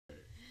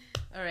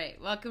All right,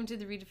 welcome to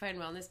the Redefined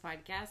Wellness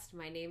Podcast.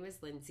 My name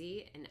is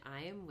Lindsay, and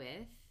I am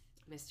with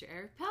Mr.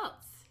 Eric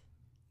Peltz.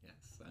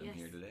 Yes, I'm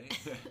here today.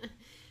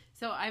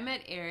 So I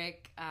met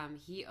Eric.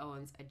 He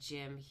owns a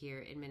gym here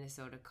in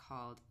Minnesota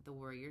called the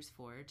Warriors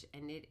Forge,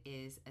 and it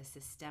is a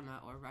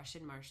Systema or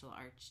Russian martial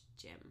arts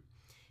gym.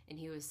 And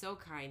he was so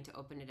kind to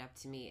open it up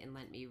to me and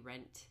let me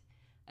rent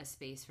a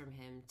space from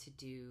him to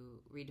do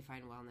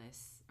Redefined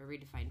Wellness or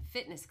Redefined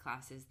Fitness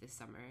classes this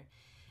summer.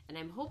 And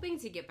I'm hoping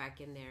to get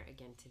back in there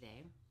again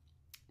today.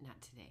 Not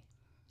today.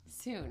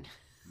 Soon.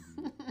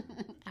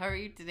 How are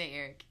you today,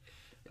 Eric?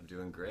 I'm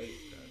doing great.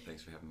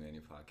 Thanks for having me on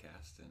your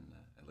podcast, and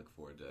I look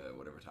forward to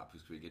whatever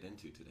topics we get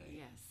into today.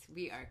 Yes,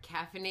 we are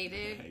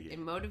caffeinated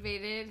and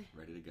motivated.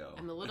 Ready to go.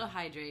 I'm a little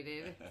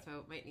hydrated,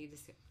 so might need to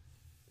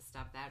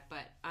stop that.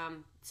 But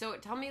so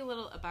tell me a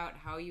little about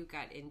how you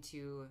got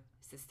into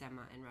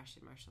Systema and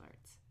Russian martial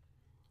arts.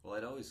 Well,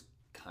 I'd always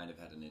kind of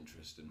had an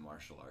interest in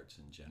martial arts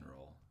in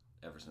general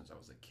ever since I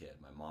was a kid.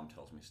 My mom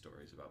tells me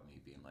stories about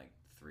me being like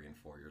 3 and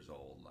 4 years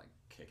old, like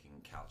kicking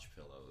couch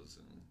pillows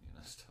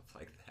and stuff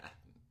like that.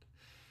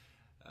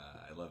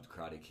 I loved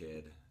Karate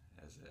Kid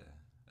as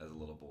a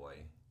little boy,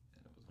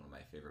 and it was one of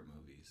my favorite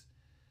movies.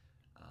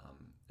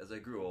 As I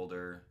grew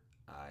older,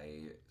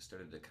 I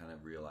started to kind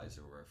of realize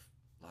there were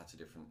lots of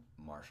different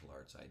martial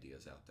arts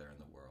ideas out there in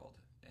the world,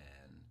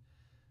 and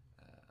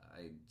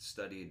I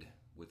studied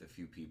with a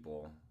few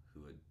people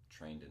who had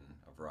trained in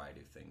a variety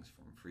of things,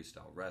 from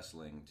freestyle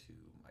wrestling to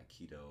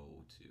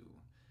Aikido to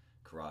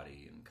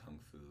karate and Kung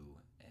Fu.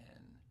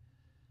 And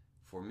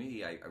for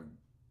me,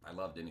 I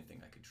loved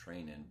anything I could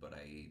train in, but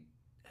I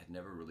had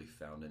never really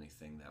found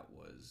anything that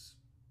was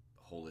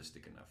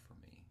holistic enough for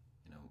me.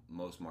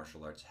 Most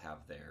martial arts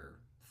have their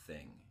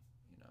thing.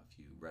 If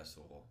you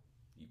wrestle,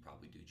 you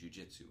probably do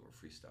jiu-jitsu or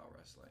freestyle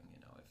wrestling.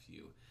 If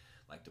you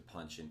like to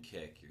punch and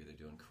kick, you're either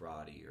doing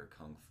karate or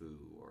kung fu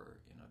or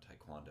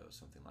taekwondo,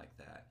 something like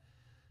that.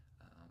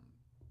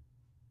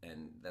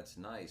 And that's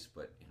nice,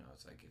 but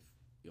it's like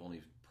if you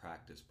only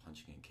practice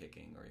punching and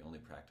kicking, or you only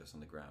practice on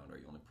the ground, or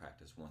you only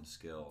practice one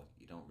skill,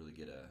 you don't really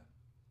get a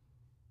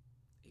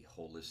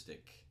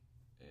holistic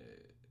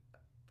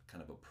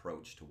kind of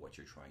approach to what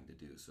you're trying to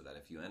do, so that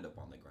if you end up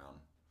on the ground,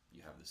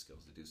 you have the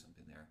skills to do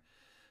something there.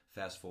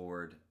 Fast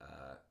forward,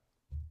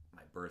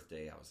 my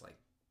birthday, I was like,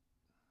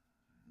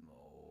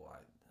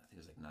 I think it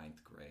was like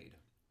 9th grade.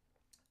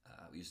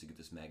 We used to get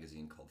this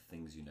magazine called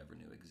Things You Never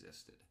Knew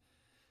Existed.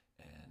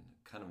 And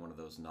kind of one of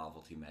those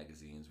novelty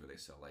magazines where they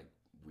sell like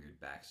weird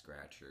back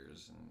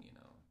scratchers and,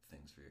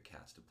 things for your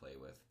cats to play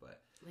with.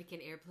 But like an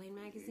airplane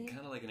magazine?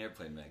 Kind of like an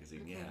airplane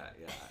magazine, okay.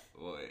 Yeah.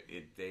 Well,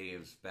 it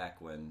was back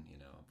when,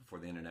 before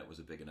the internet was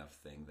a big enough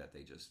thing that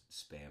they just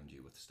spammed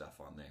you with stuff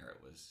on there.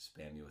 It was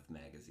spam you with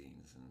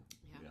magazines. And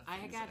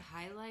I got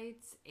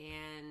highlights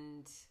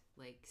and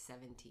like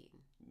 17.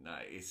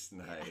 Nice.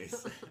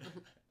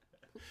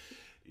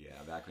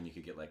 Yeah, back when you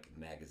could get like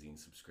magazine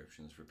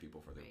subscriptions for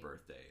people for their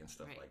birthday and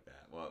stuff like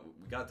that. Well,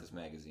 we got this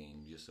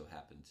magazine. I just so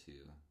happened to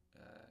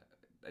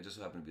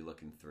be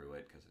looking through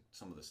it because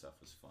some of the stuff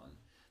was fun.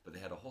 But they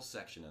had a whole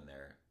section in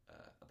there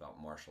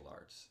about martial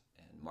arts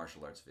and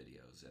martial arts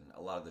videos. And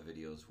a lot of the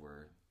videos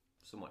were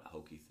somewhat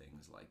hokey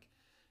things like,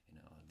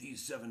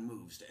 these 7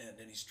 moves to end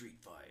any street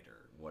fight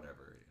or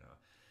whatever,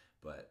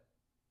 But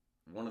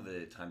one of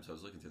the times I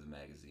was looking through the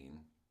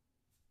magazine,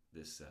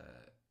 this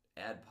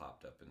ad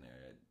popped up in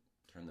there.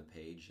 I turned the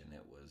page, and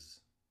it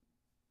was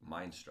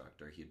my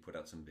instructor. He had put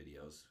out some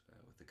videos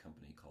with a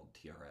company called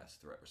TRS,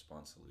 Threat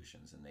Response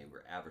Solutions, and they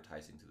were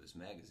advertising to this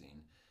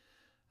magazine.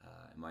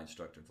 And my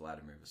instructor,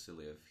 Vladimir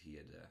Vasiliev, he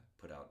had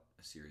put out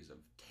a series of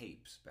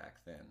tapes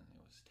back then.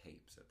 It was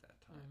tapes at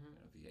that time,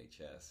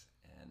 VHS.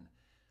 And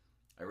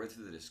I read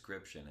through the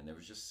description, and there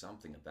was just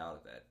something about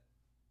it that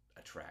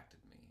attracted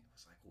me. I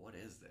was like, what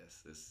is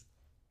this?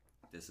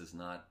 This is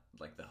not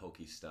like the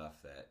hokey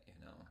stuff that,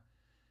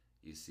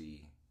 you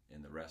see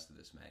in the rest of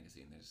this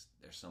magazine.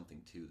 There's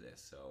something to this.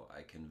 So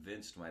I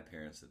convinced my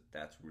parents that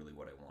that's really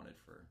what I wanted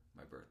for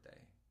my birthday.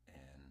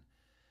 And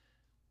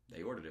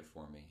they ordered it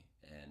for me.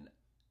 And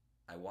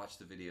I watched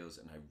the videos,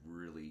 and I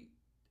really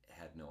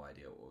had no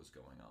idea what was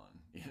going on.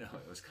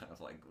 It was kind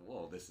of like,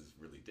 whoa, this is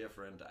really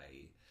different.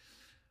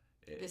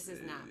 This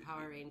is not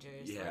Power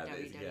Rangers or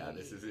WWE. Yeah,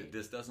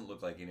 this doesn't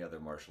look like any other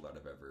martial art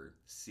I've ever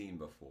seen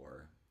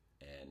before.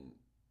 And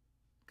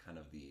kind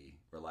of the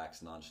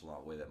relaxed,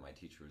 nonchalant way that my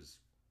teacher was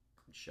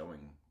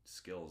showing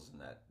skills in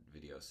that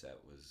video set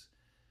was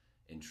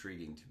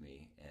intriguing to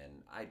me.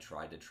 And I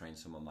tried to train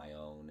some of my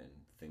own and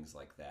things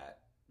like that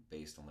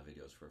based on the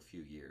videos for a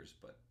few years,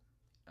 but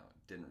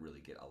didn't really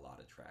get a lot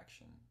of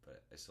traction.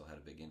 But I still had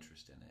a big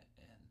interest in it.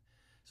 And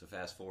so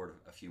fast forward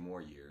a few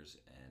more years,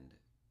 and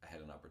I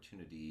had an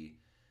opportunity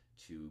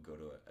to go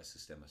to a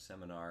Systema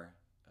seminar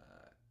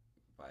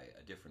by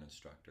a different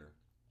instructor,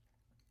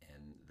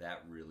 and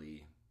that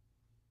really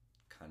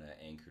kind of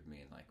anchored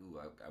me in like, ooh,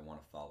 I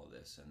want to follow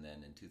this. And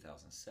then in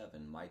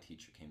 2007, my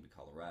teacher came to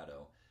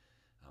Colorado.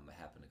 It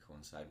happened to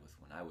coincide with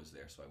when I was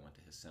there, so I went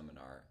to his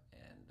seminar,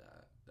 and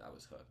I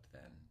was hooked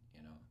then,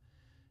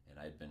 And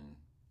I'd been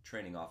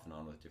training off and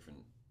on with different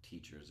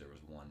teachers. There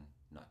was one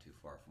not too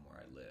far from where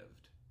I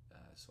lived.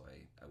 So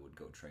I would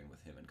go train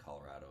with him in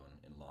Colorado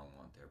in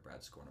Longmont there,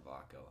 Brad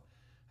Scornavaco.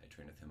 I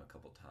trained with him a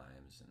couple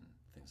times and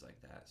things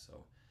like that.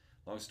 So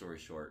long story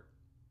short,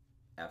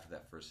 after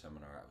that first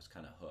seminar, I was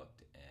kind of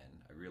hooked,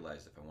 and I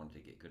realized if I wanted to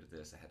get good at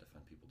this, I had to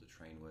find people to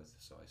train with.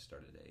 So I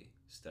started a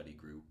study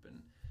group,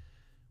 and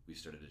we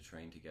started to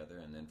train together.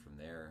 And then from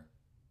there,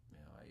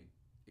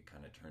 it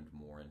kind of turned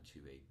more into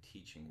a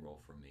teaching role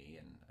for me,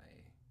 and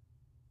I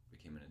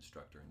became an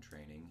instructor in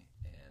training,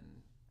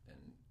 and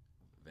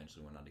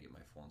eventually went on to get my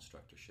full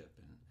instructorship.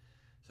 And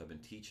so I've been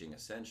teaching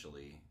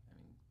essentially,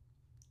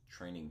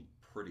 training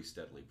pretty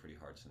steadily, pretty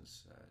hard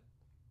since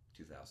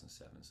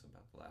 2007, so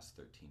about the last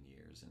 13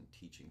 years, and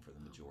teaching for the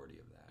majority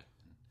of that.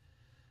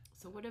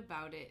 So what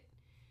about it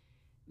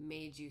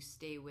made you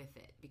stay with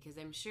it? Because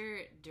I'm sure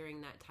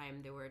during that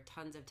time there were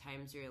tons of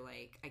times where you're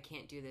like, I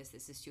can't do this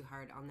is too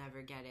hard, I'll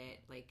never get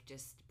it, like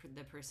just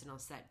the personal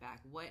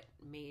setback. What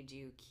made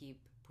you keep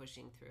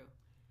pushing through?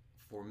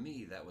 For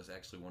me, that was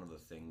actually one of the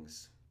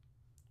things,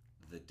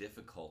 the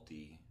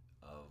difficulty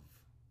of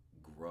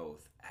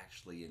growth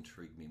actually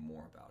intrigued me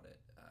more about it.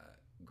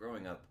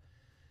 Growing up,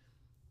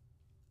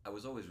 I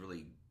was always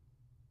really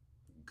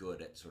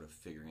good at sort of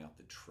figuring out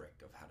the trick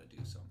of how to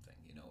do something.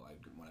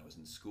 When I was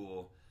in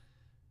school,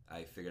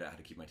 I figured out how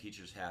to keep my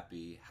teachers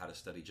happy, how to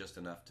study just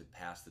enough to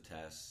pass the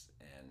tests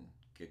and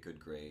get good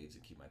grades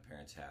and keep my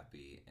parents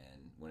happy.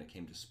 And when it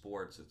came to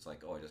sports, it's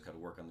like, I just got to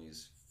work on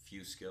these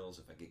few skills.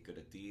 If I get good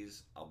at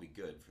these, I'll be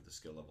good for the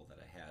skill level that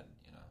I had,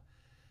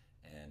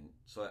 And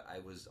so I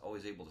was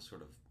always able to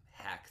sort of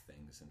hack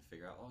things and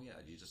figure out,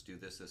 you just do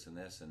this, this, and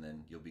this, and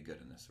then you'll be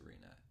good in this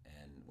arena.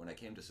 And when I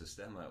came to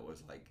Systema, it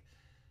was like,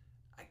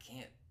 I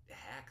can't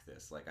hack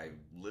this. Like, I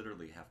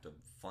literally have to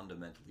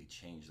fundamentally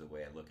change the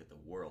way I look at the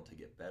world to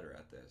get better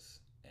at this.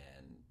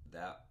 And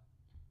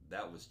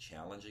that was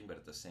challenging, but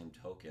at the same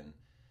token,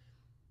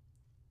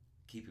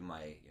 keeping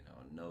my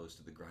nose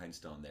to the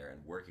grindstone there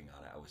and working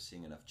on it, I was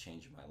seeing enough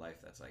change in my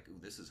life that's like,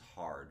 this is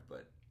hard,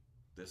 but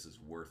this is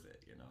worth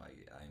it.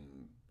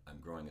 I'm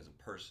growing as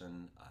a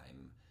person.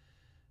 I'm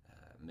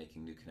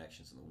making new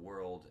connections in the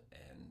world,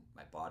 and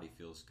my body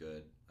feels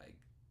good. Like,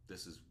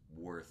 this is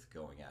worth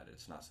going at it.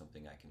 It's not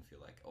something I can feel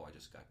like, I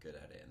just got good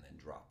at it and then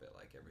drop it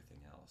like everything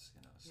else.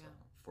 So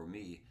for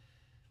me,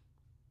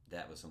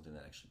 that was something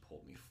that actually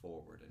pulled me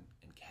forward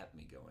and kept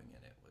me going,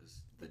 and it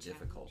was the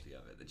difficulty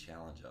of it, the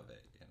challenge of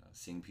it.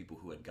 Seeing people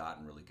who had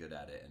gotten really good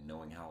at it and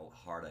knowing how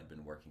hard I'd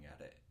been working at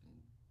it, and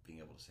being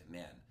able to say,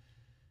 man,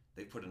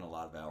 they put in a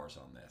lot of hours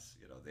on this.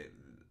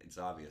 It's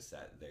obvious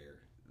that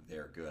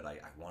they're good. I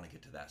want to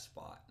get to that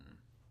spot, and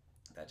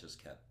that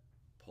just kept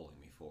pulling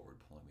me forward,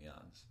 pulling me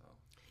on.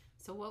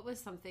 So what was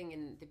something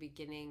in the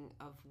beginning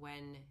of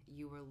when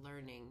you were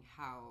learning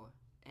how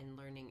and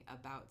learning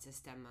about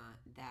Systema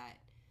that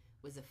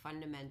was a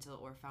fundamental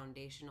or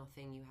foundational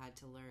thing you had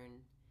to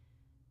learn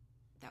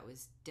that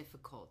was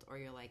difficult, or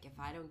you're like, if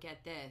I don't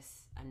get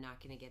this, I'm not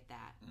going to get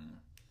that?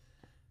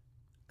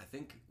 I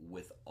think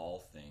with all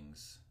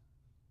things,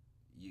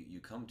 you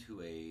come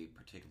to a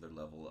particular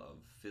level of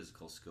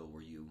physical skill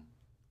where you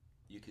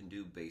can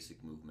do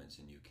basic movements,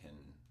 and you can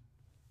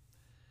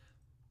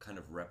kind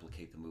of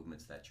replicate the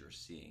movements that you're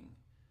seeing.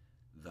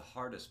 The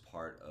hardest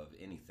part of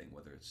anything,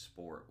 whether it's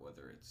sport,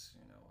 whether it's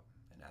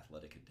an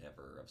athletic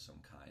endeavor of some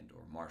kind,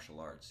 or martial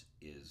arts,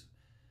 is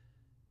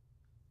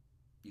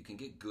you can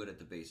get good at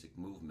the basic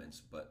movements,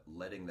 but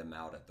letting them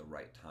out at the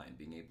right time,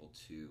 being able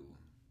to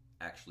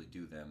actually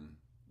do them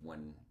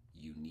when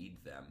you need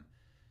them,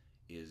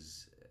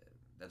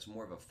 that's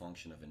more of a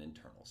function of an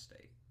internal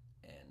state.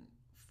 And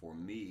for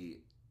me,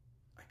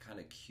 I kind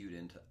of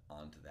cued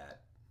onto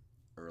that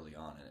early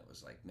on, and it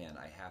was like, man,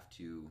 I have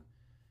to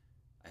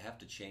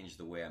change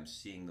the way I'm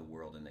seeing the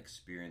world and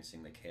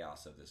experiencing the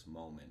chaos of this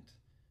moment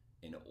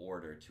in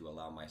order to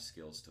allow my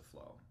skills to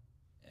flow.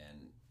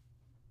 And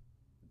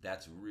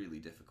that's really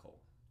difficult,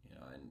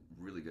 and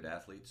really good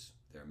athletes,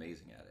 they're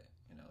amazing at it.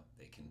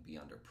 They can be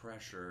under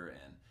pressure,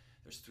 and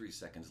there's 3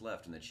 seconds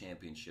left in the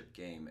championship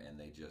game, and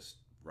they just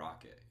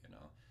rock it,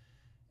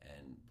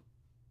 And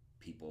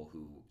people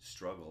who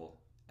struggle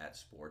at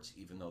sports,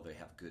 even though they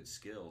have good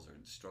skills, or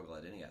struggle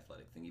at any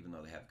athletic thing, even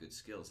though they have good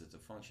skills, it's a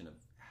function of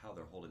how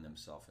they're holding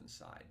themselves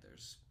inside.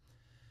 There's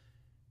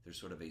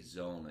sort of a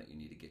zone that you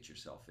need to get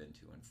yourself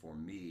into. And for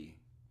me,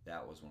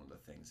 that was one of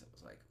the things that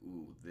was like,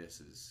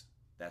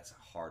 that's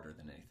harder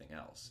than anything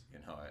else.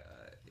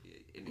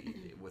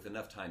 With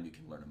enough time, you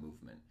can learn a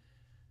movement.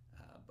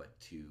 But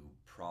to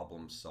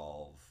problem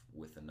solve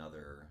with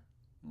another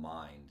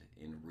mind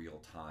in real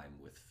time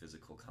with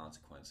physical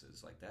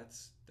consequences, like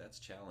that's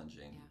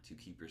challenging. To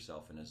keep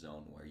yourself in a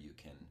zone where you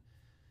can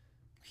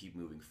keep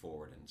moving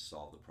forward and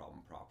solve the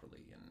problem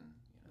properly and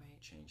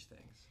change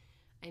things.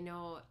 I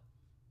know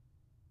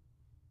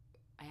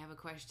I have a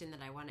question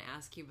that I want to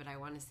ask you, but I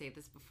want to say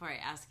this before I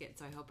ask it,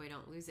 so I hope I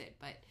don't lose it.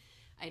 But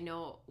I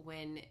know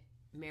when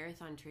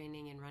marathon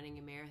training and running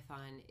a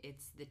marathon,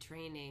 it's the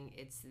training,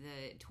 it's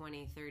the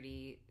 20,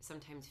 30,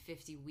 sometimes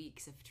 50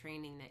 weeks of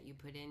training that you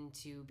put in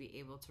to be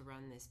able to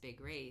run this big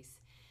race.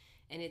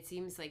 And it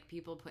seems like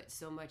people put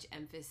so much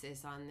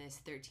emphasis on this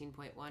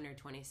 13.1 or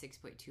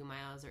 26.2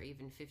 miles or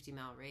even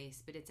 50-mile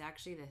race, but it's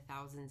actually the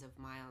thousands of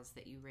miles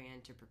that you ran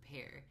to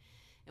prepare.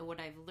 And what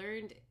I've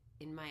learned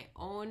in my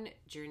own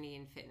journey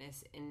in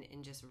fitness,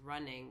 in just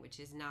running, which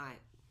is not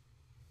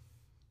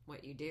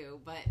what you do,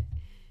 but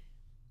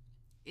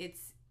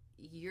it's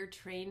your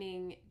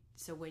training.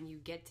 So when you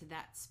get to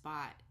that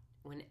spot,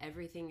 when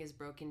everything is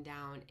broken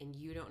down and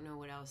you don't know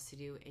what else to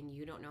do and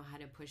you don't know how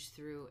to push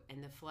through,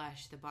 and the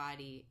flesh, the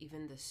body,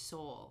 even the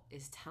soul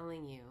is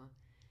telling you,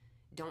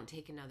 don't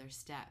take another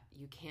step.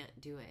 You can't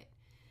do it.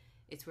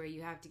 It's where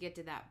you have to get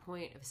to that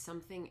point of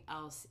something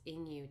else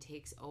in you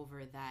takes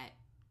over that.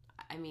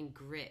 I mean,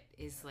 grit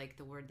is like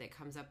the word that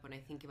comes up when I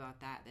think about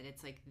that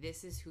it's like,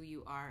 this is who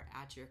you are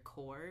at your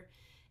core,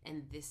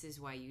 and this is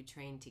why you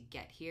train to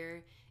get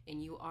here,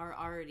 and you are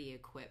already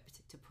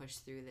equipped to push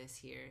through this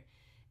here.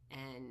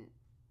 And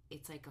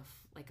it's like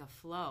a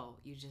flow.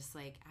 You just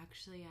like,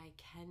 actually, I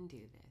can do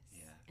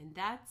this. Yeah. And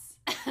that's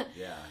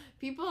yeah.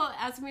 People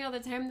ask me all the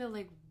time, they're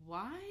like,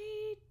 why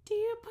do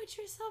you put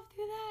yourself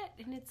through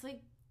that? And it's like,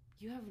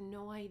 you have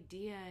no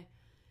idea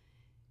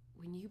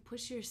when you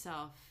push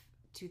yourself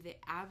to the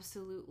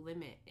absolute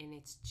limit, and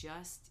it's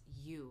just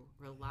you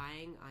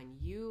relying on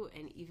you,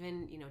 and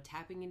even,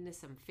 tapping into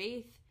some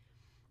faith.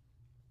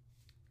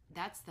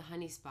 That's the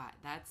honey spot.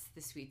 That's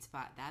the sweet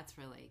spot. That's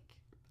where like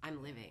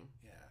I'm living.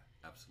 Yeah,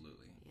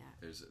 absolutely. Yeah.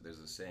 There's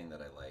a saying that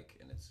I like,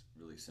 and it's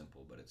really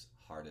simple, but it's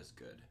hard is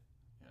good.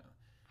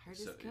 Hard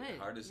is good.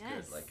 Hard is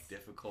good. Like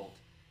difficult.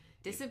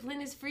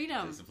 Discipline is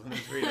freedom. Discipline is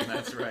freedom.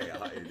 That's right.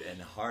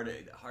 And hard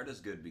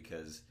is good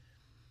because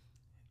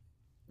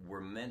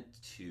we're meant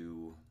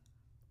to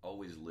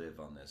always live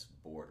on this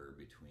border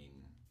between,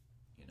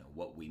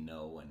 what we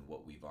know and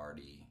what we've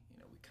already,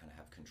 we kind of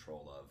have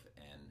control of,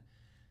 and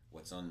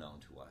what's unknown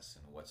to us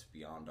and what's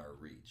beyond our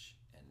reach.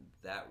 And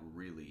that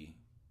really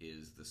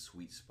is the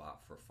sweet spot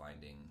for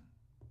finding,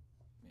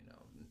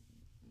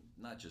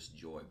 not just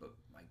joy, but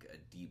like a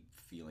deep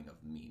feeling of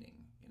meaning.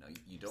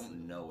 You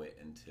don't know it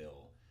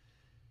until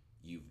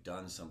you've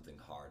done something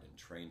hard and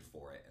trained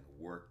for it and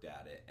worked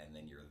at it, and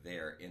then you're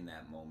there in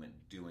that moment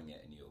doing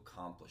it and you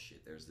accomplish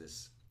it. There's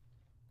this,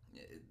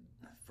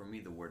 for me,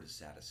 the word is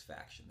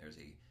satisfaction. There's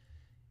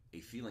a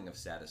feeling of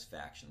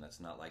satisfaction that's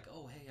not like,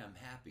 oh, hey, I'm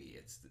happy.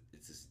 It's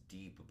this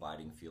deep,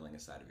 abiding feeling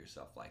inside of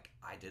yourself, like,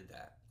 I did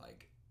that.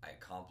 Like, I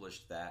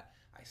accomplished that.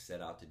 I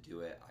set out to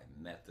do it. I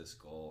met this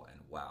goal, and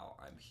wow,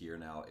 I'm here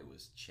now. It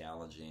was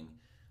challenging.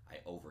 I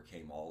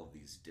overcame all of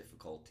these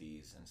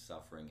difficulties and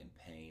suffering and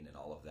pain and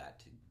all of that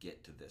to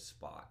get to this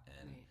spot,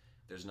 and right.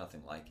 There's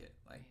nothing like it.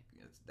 Like,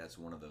 that's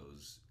one of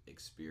those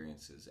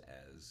experiences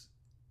as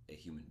a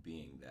human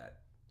being that,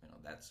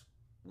 that's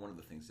one of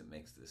the things that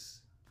makes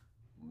this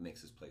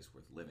place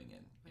worth living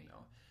in. Right.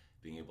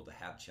 Being able to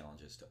have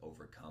challenges to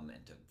overcome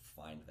and to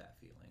find that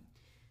feeling.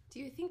 Do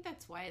you think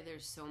that's why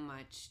there's so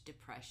much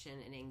depression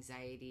and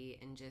anxiety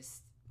and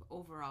just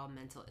overall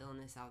mental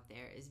illness out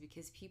there, is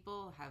because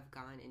people have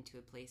gone into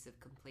a place of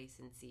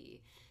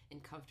complacency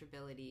and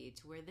comfortability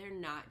to where they're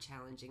not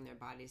challenging their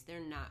bodies, they're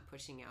not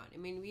pushing out. I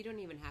mean, we don't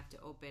even have to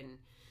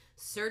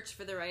search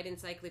for the right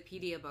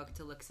encyclopedia book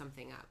to look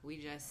something up. We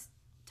just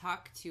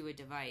talk to a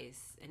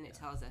device and it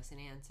tells us an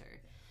answer.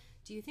 Yeah.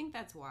 Do you think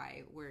that's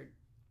why we're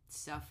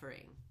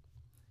suffering?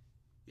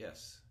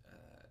 Yes,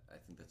 I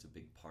think that's a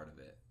big part of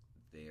it.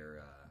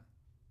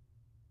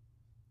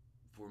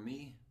 For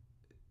me,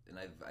 and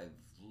I've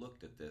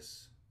looked at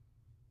this,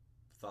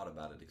 thought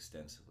about it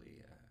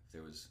extensively.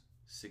 There was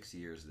 6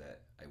 years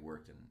that I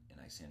worked in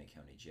Isani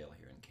County Jail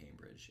here in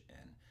Cambridge,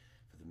 and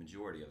for the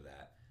majority of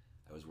that,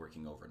 I was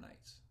working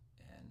overnights.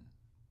 And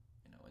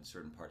in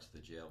certain parts of the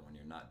jail, when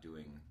you're not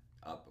doing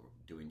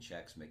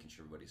checks, making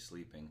sure everybody's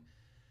sleeping,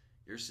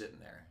 you're sitting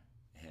there.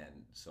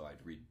 And so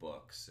I'd read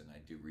books and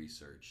I'd do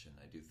research and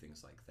I'd do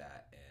things like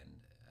that. And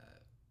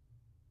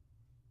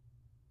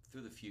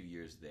through the few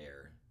years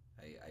there,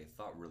 I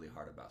thought really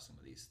hard about some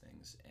of these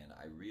things, and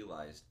I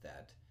realized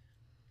that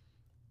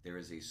there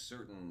is a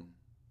certain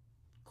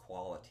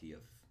quality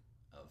of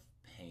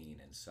pain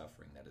and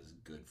suffering that is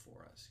good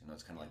for us.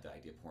 It's kind of like the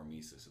idea of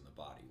hormesis in the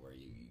body, where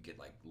you get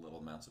like little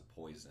amounts of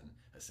poison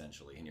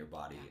essentially, and your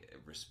body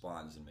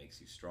responds and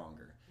makes you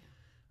stronger.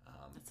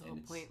 That's the whole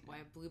point why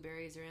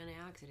blueberries are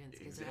antioxidants,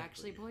 because they're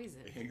actually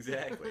poison.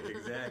 Exactly.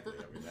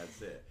 I mean,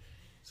 that's it.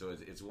 So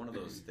it's one of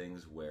those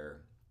things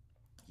where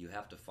you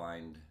have to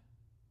find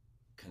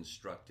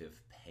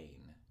constructive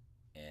pain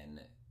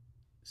and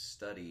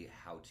study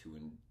how to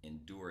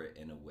endure it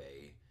in a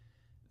way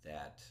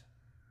that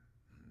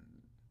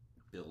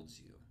builds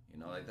you.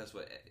 Like that's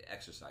what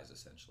exercise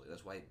essentially.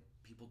 That's why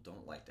people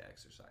don't like to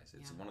exercise.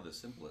 It's one of the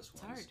simplest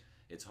ones.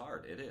 It's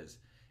hard. It is.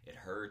 It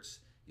hurts.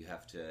 You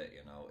have to,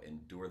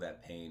 endure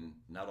that pain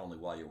not only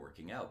while you're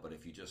working out, but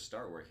if you just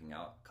start working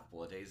out a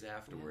couple of days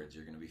afterwards,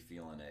 you're going to be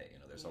feeling it.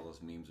 There's all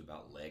those memes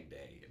about leg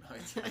day.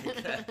 It's like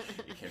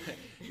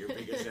your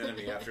biggest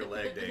enemy after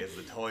leg day is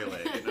the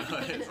toilet. It's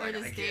or like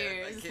the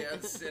stairs. I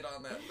can't sit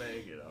on that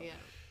thing. Yeah.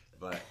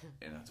 But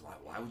it's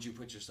why would you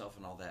put yourself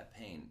in all that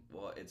pain?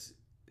 Well, it's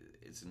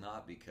it's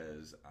not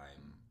because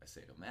I'm a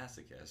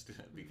sadomasochist,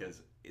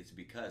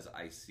 because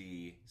I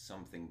see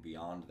something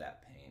beyond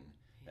that pain,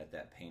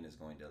 that pain is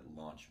going to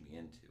launch me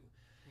into.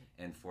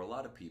 And for a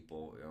lot of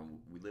people,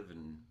 we live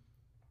in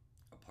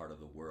a part of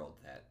the world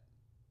that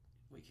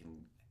we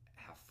can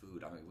have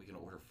food. I mean, we can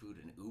order food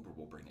and Uber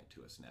will bring it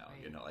to us now.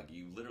 Right. You know, like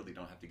you literally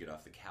don't have to get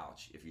off the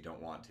couch if you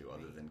don't want to,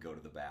 other than go to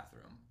the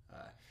bathroom.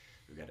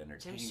 We've got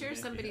entertainment. I'm sure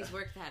somebody's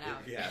worked that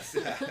out. Yes,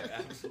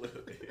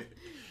 absolutely.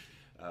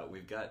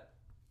 We've got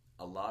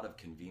a lot of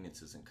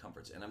conveniences and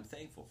comforts, and I'm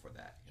thankful for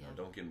that. You know,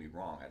 don't get me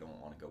wrong. I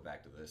don't want to go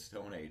back to the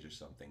Stone Age or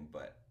something,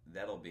 but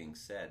that all being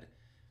said,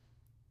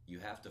 you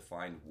have to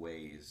find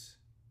ways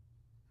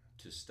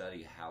to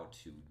study how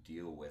to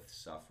deal with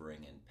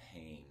suffering and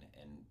pain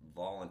and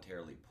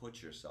voluntarily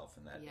put yourself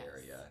in that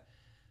area.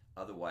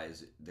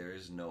 Otherwise, there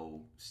is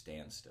no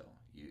standstill.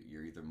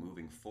 You're either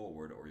moving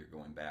forward or you're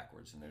going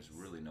backwards, and there's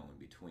really no in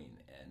between.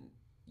 And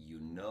you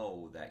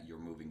know that you're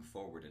moving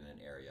forward in an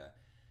area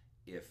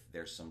if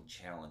there's some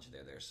challenge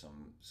there, there's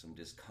some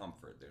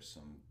discomfort, there's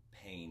some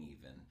pain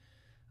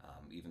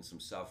even some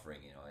suffering,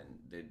 you know,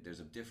 and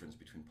there's a difference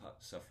between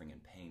suffering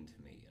and pain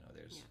to me. You know,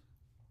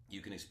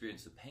 you can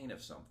experience the pain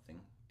of something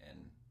and,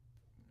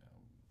 you know,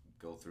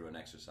 go through an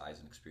exercise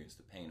and experience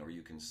the pain, or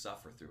you can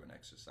suffer through an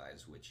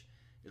exercise, which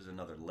is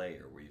another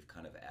layer where you've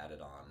kind of added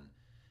on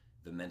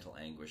the mental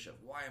anguish of,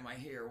 why am I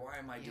here? Why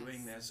am I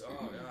doing this? Oh,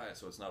 God.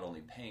 So it's not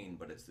only pain,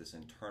 but it's this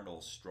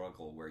internal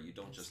struggle where you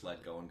don't just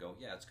let go and go,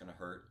 yeah, it's going to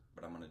hurt,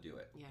 but I'm going to do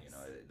it. Yes. You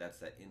know, that's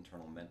that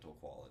internal mental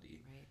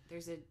quality.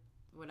 Right.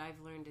 What I've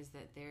learned is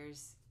that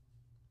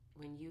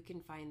when you can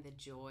find the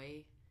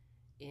joy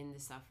in the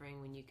suffering,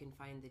 when you can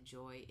find the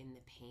joy in the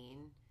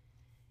pain,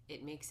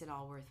 it makes it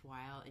all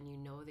worthwhile, and you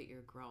know that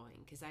you're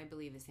growing. Because I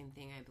believe the same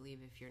thing. I believe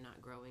if you're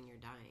not growing, you're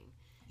dying.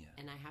 Yeah.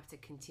 And I have to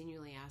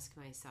continually ask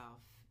myself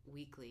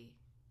weekly,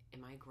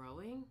 am I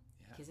growing?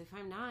 Because if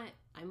I'm not,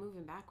 I'm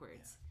moving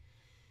backwards.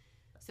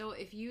 Yeah. So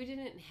if you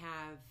didn't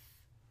have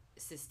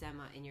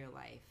Systema in your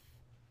life,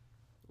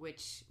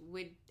 which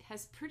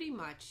has pretty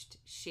much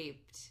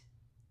shaped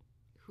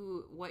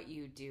what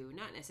you do,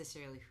 not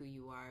necessarily who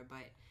you are,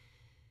 but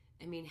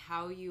I mean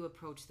how you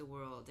approach the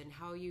world and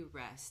how you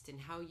rest and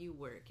how you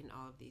work and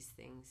all of these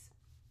things.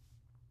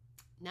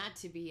 Not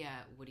to be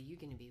what are you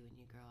going to be when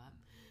you grow up?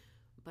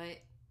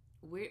 But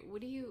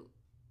what do you,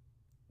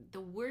 the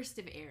worst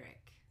of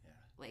Eric? Yeah.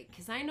 Like,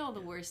 because I know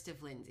the worst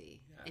of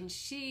Lindsay, and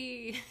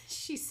she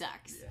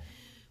sucks. Yeah.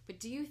 But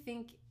do you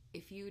think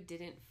if you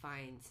didn't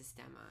find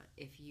Systema,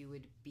 if you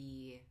would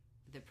be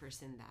the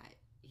person that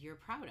you're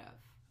proud of?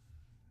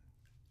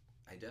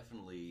 I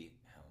definitely.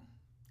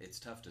 It's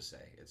tough to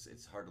say.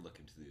 It's hard to look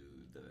into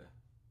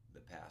the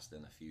past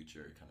and the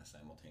future kind of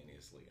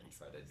simultaneously and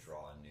try to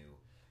draw a new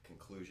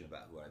conclusion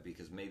about who I am,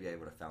 because maybe I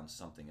would have found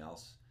something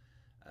else.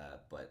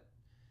 But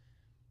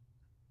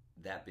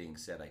that being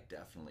said, I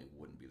definitely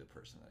wouldn't be the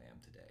person that I am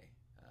today.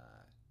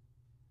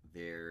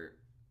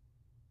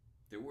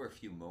 There were a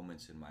few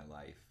moments in my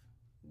life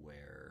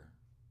where,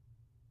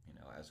 you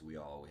know, as we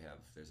have,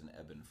 there's an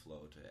ebb and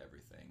flow to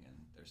everything, and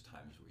there's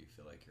times where you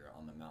feel like you're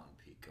on the mountain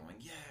peak going,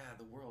 yeah,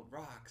 the world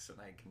rocks and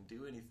I can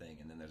do anything,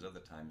 and then there's other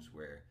times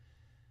where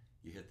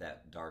you hit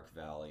that dark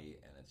valley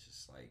and it's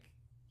just like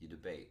you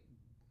debate,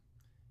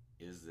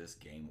 is this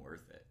game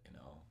worth it? You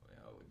know,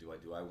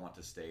 do I want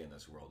to stay in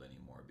this world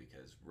anymore?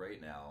 Because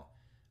right now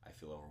I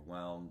feel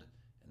overwhelmed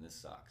and this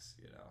sucks,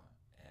 you know.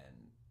 And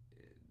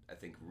I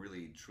think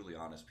really truly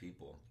honest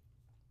people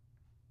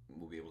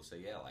will be able to say,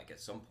 yeah, like at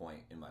some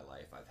point in my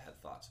life I've had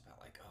thoughts about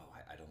like, oh,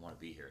 I don't want to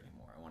be here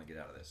anymore. I want to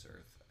get out of this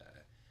earth.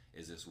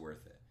 Is this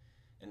worth it?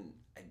 And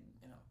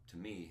to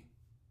me,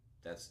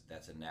 that's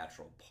a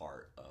natural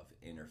part of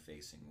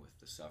interfacing with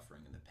the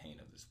suffering and the pain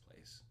of this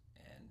place.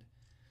 And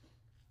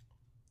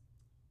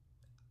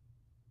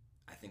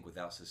I think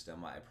without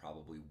Systema, I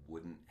probably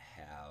wouldn't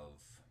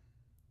have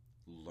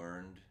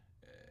learned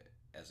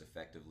as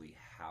effectively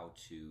how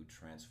to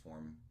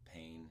transform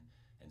pain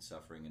and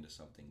suffering into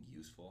something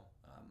useful.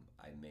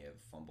 I may have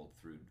fumbled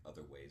through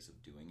other ways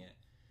of doing it,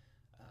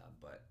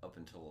 but up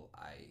until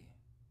I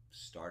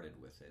started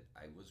with it,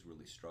 I was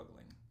really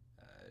struggling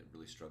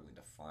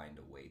to find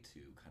a way to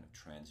kind of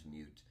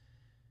transmute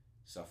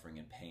suffering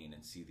and pain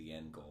and see the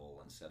end goal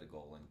and set a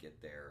goal and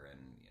get there,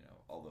 and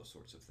all those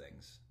sorts of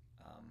things.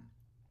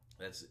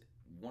 That's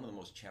one of the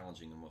most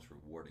challenging and most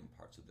rewarding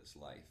parts of this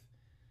life.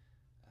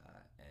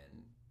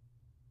 And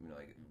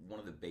like one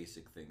of the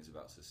basic things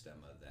about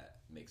Systema that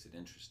makes it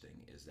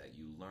interesting is that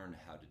you learn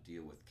how to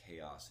deal with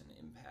chaos and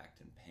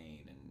impact and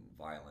pain and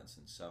violence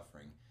and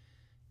suffering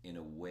in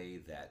a way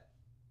that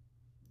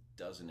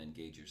doesn't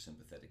engage your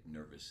sympathetic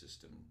nervous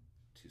system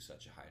to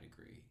such a high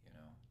degree.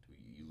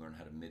 You learn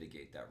how to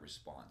mitigate that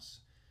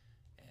response,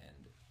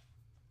 and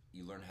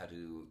you learn how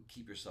to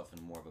keep yourself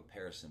in more of a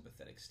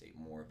parasympathetic state,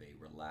 more of a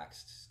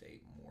relaxed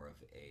state, more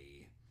of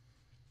a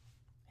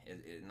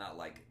not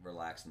like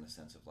relaxed in the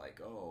sense of like,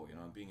 oh,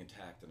 I'm being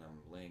attacked and I'm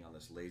laying on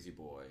this lazy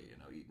boy,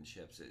 eating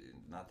chips.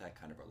 Not that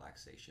kind of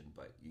relaxation,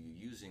 but you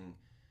using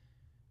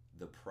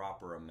the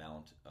proper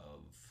amount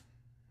of,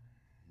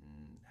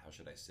 how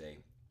should I say,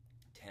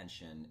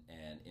 tension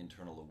and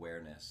internal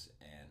awareness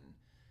and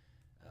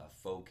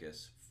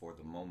focus for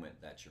the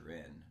moment that you're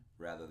in,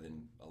 rather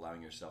than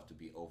allowing yourself to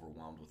be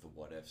overwhelmed with the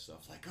what if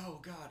stuff, like, oh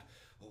God,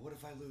 well, what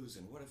if I lose,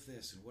 and what if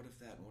this, and what if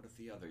that, and what if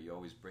the other. You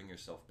always bring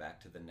yourself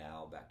back to the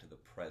now, back to the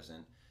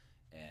present,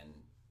 and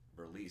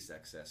release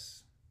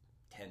excess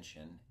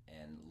tension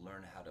and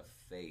learn how to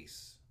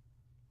face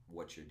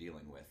what you're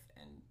dealing with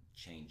and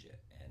change it.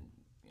 And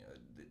you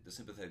know, the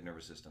sympathetic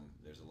nervous system,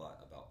 there's a lot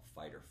about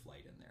fight or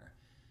flight in there.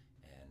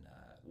 And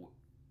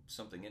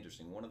something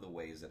interesting, one of the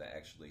ways that I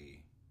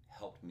actually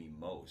helped me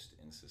most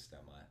in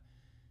Systema,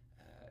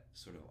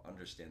 sort of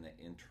understand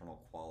the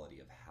internal quality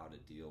of how to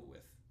deal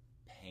with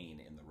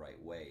pain in the right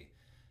way,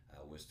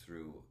 was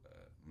through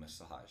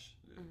massage.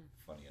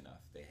 Funny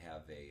enough, they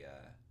have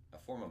a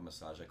form of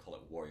massage, I call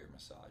it warrior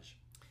massage.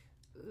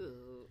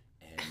 Ooh.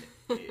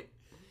 And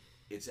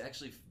it's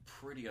actually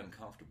pretty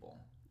uncomfortable.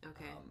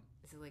 Okay.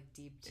 Is it like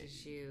deep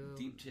tissue?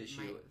 Deep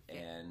tissue,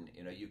 and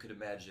you know, you could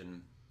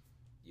imagine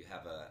you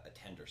have a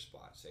tender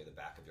spot, say the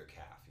back of your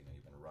calf. You know,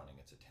 you've been running;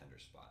 it's a tender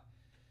spot,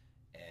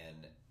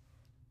 and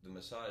the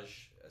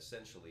massage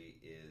essentially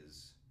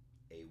is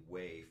a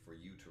way for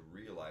you to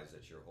realize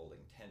that you're holding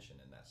tension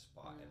in that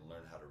spot and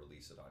learn how to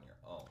release it on your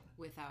own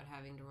without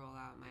having to roll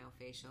out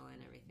myofascial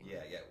and everything.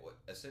 Yeah. Well,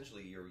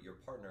 essentially, your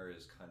partner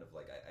is kind of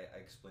like, I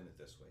explain it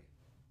this way: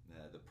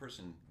 the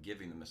person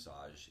giving the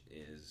massage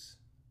is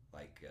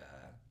like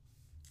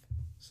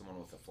someone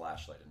with a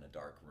flashlight in a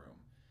dark room.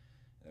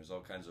 And there's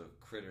all kinds of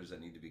critters that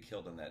need to be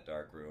killed in that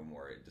dark room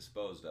or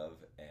disposed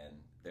of, and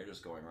they're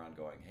just going around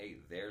going, hey,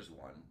 there's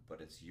one, but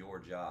it's your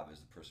job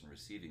as the person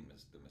receiving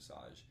the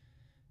massage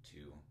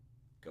to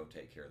go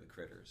take care of the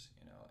critters,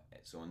 you know.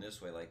 So in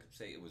this way, like,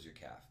 say it was your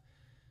calf,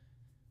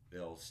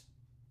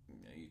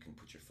 you can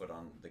put your foot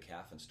on the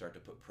calf and start to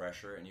put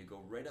pressure, and you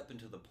go right up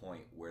into the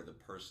point where the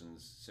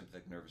person's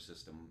sympathetic nervous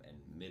system and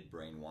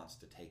midbrain wants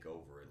to take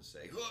over and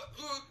say,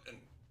 and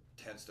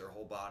tense their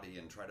whole body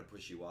and try to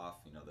push you off,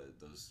 you know,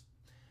 those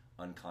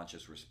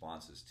unconscious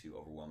responses to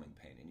overwhelming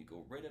pain. And you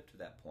go right up to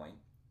that point,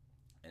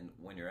 and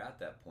when you're at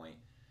that point,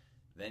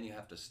 then you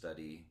have to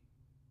study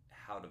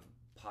how to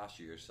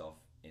posture yourself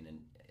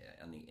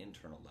on the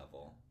internal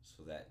level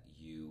so that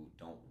you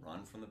don't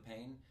run from the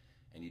pain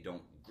and you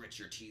don't grit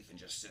your teeth and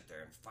just sit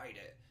there and fight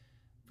it,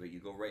 but you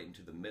go right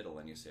into the middle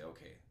and you say,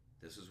 okay,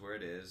 this is where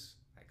it is.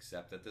 I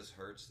accept that this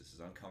hurts. This is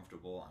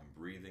uncomfortable. I'm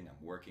breathing.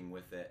 I'm working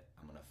with it.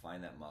 I'm going to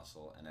find that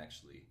muscle and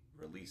actually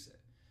release it.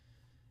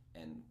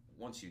 And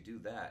once you do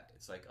that,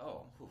 it's like,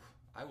 oh, whew,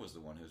 I was the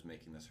one who was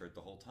making this hurt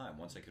the whole time.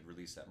 Once I could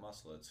release that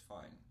muscle, it's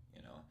fine,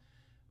 you know.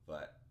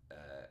 But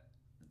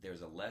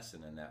there's a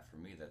lesson in that for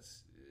me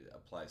that's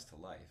applies to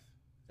life.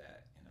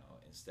 That, you know,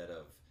 instead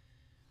of,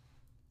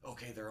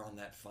 okay, they're on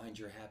that find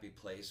your happy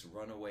place,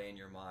 run away in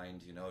your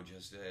mind, you know,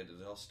 just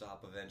they'll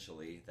stop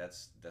eventually.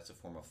 That's a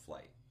form of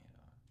flight, you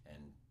know.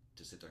 And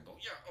to sit there and go,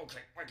 yeah, okay,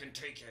 I can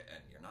take it,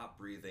 and you're not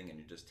breathing and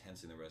you're just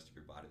tensing the rest of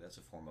your body, that's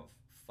a form of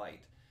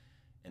fight.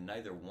 And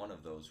neither one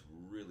of those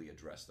really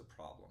address the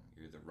problem.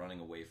 You're either running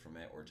away from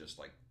it or just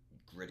like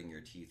gritting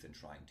your teeth and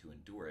trying to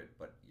endure it,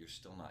 but you're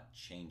still not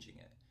changing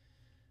it.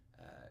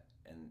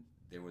 And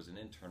there was an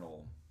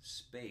internal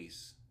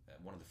space.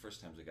 One of the first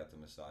times I got the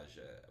massage,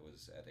 I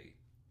was at a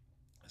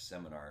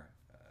seminar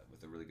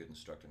with a really good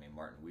instructor named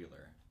Martin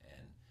Wheeler,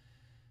 and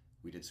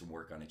we did some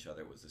work on each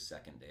other. It was the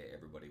second day.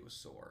 Everybody was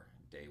sore.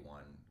 Day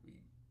one,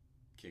 we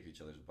kicked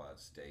each other's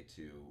butts. Day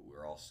two, we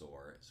were all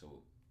sore.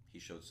 So he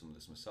showed some of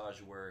this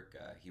massage work.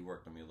 He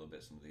worked on me a little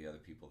bit. Some of the other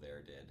people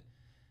there did.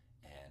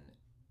 And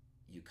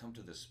you come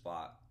to this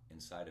spot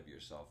inside of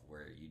yourself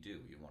where you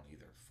want to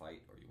either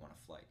fight or you want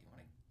to flight. You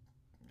want to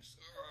just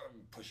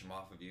push them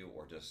off of you,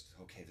 or just,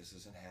 okay, this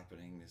isn't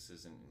happening. This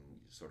isn't,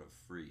 sort of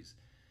freeze.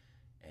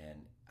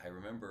 And I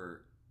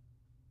remember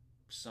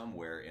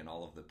somewhere in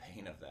all of the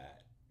pain of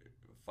that,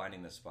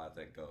 finding the spot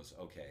that goes,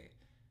 okay,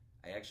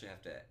 I actually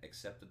have to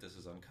accept that this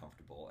is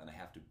uncomfortable, and I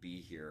have to be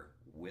here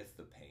with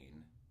the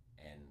pain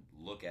and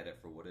look at it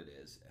for what it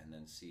is, and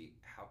then see,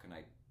 how can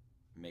I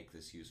make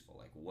this useful?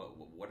 Like,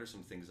 what are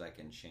some things I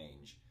can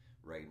change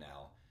right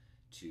now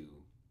to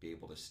be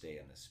able to stay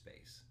in this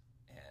space?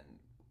 And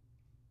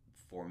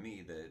for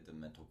me, the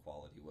mental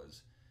quality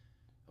was,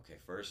 okay,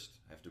 first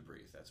I have to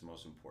breathe. That's the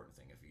most important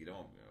thing. If you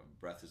don't,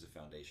 breath is a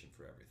foundation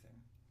for everything.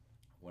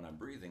 When I'm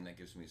breathing, that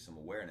gives me some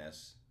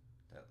awareness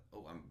that,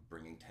 oh, I'm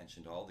bringing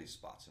tension to all these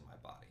spots in my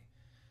body.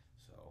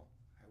 So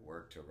I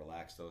work to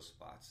relax those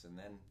spots, and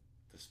then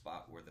the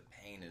spot where the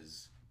pain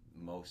is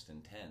most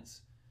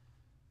intense,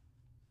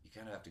 you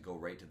kind of have to go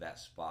right to that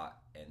spot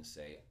and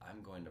say,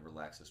 I'm going to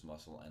relax this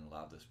muscle and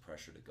allow this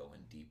pressure to go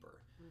in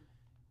deeper.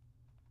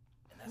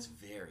 And that's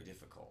very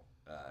difficult.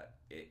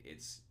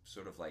 It's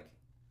sort of like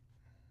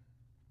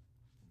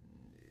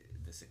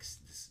this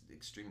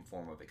extreme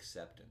form of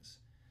acceptance.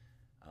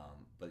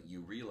 But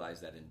you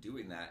realize that in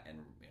doing that, and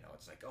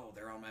it's like, oh,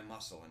 they're on my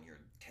muscle, and you're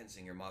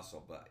tensing your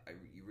muscle. But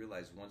you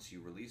realize once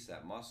you release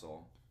that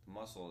muscle, the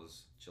muscle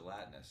is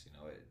gelatinous.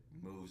 It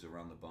moves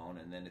around the bone,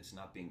 and then it's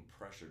not being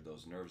pressured.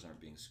 Those nerves aren't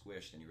being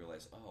squished, and you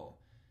realize, oh,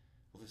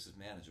 well, this is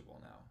manageable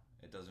now.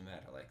 It doesn't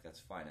matter. Like, that's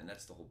fine. And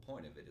that's the whole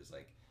point of it, is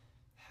like,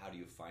 how do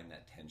you find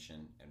that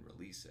tension and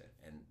release it?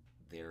 And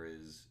there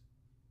is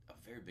a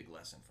very big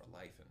lesson for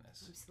life in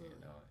this. Absolutely.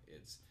 You know,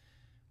 it's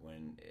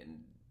when,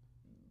 and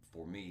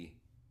for me,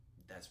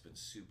 that's been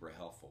super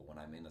helpful when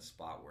I'm in a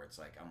spot where it's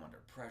like I'm under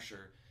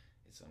pressure,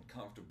 it's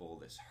uncomfortable,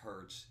 this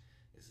hurts,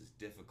 this is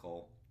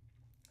difficult.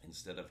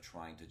 Instead of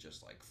trying to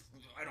just like,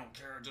 I don't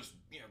care, just,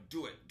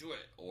 do it,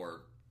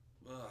 or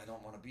I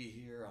don't want to be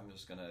here, I'm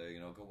just gonna,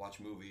 go watch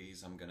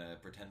movies, I'm gonna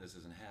pretend this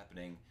isn't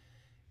happening.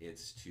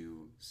 It's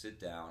to sit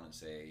down and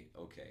say,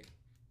 okay,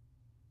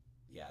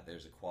 yeah,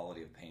 there's a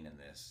quality of pain in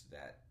this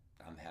that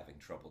I'm having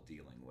trouble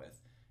dealing with.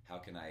 How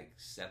can I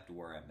accept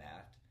where I'm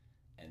at,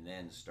 and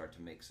then start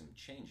to make some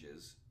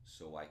changes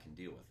so I can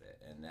deal with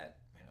it? And that,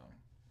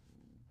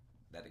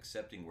 that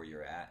accepting where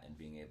you're at and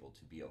being able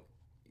to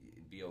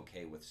be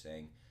okay with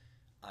saying,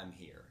 I'm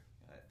here.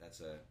 That's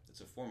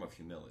a form of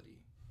humility.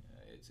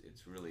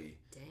 It's really...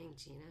 Dang,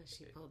 Gina,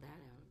 she pulled that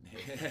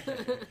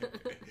out.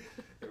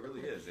 It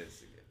really is.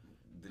 It's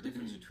the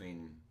difference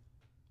between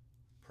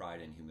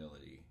pride and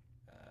humility.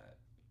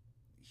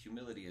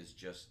 Humility is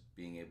just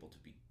being able to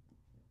be,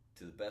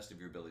 to the best of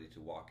your ability, to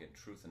walk in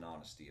truth and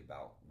honesty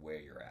about where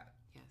you're at.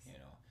 Yes.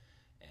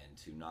 And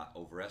to not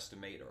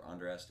overestimate or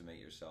underestimate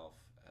yourself.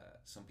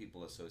 Some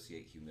people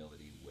associate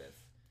humility with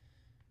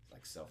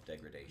like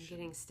self-degradation,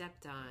 getting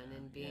stepped on,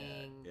 and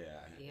being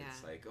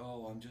It's like,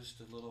 oh, I'm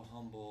just a little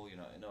humble.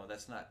 No,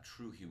 that's not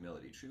true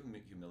humility. True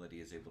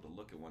humility is able to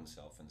look at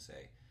oneself and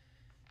say,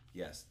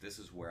 yes, this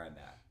is where I'm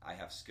at. I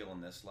have skill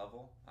in this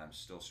level. I'm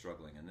still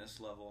struggling in this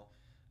level.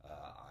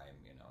 I'm,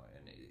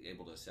 and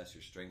able to assess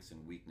your strengths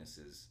and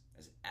weaknesses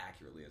as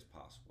accurately as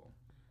possible.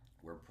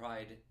 Where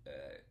pride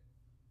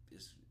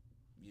is,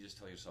 you just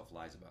tell yourself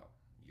lies about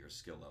your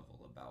skill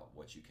level, about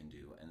what you can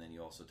do, and then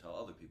you also tell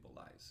other people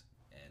lies,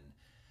 and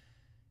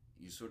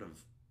you sort of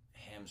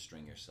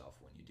hamstring yourself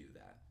when you do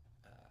that.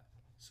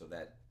 So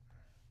that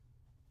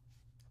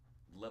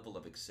level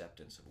of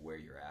acceptance of where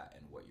you're at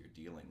and what you're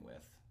dealing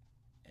with,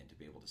 and to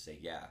be able to say,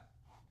 yeah,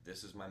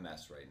 this is my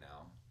mess right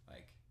now.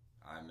 Like,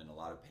 I'm in a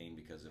lot of pain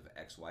because of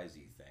XYZ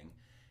thing,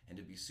 and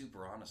to be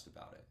super honest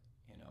about it.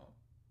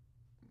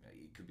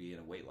 It could be in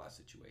a weight loss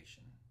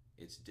situation.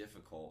 It's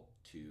difficult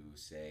to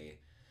say,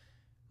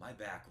 my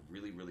back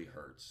really, really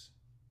hurts,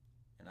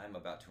 and I'm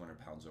about 200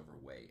 pounds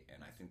overweight,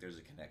 and I think there's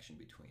a connection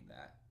between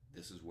that.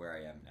 This is where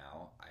I am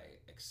now. I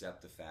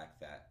accept the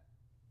fact that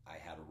I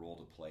had a role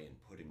to play in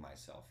putting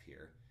myself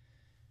here.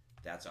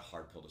 That's a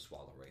hard pill to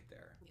swallow right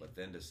there. Yeah. But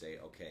then to say,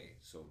 okay,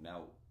 so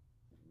now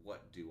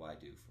what do I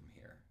do from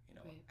here?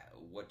 Right.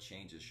 What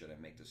changes should I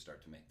make to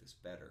start to make this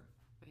better?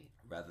 Right.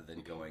 Rather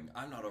than going,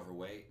 I'm not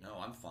overweight. No,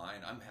 I'm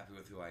fine. I'm happy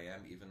with who I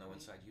am, even though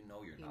inside you're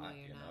not.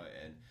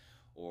 And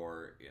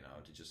or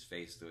to just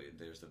face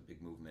there's the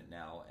big movement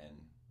now, and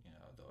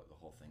the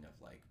whole thing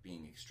of like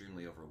being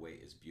extremely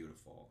overweight is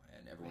beautiful,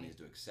 and everyone needs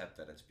to accept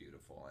that it's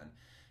beautiful,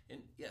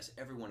 and yes,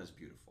 everyone is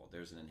beautiful.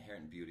 There's an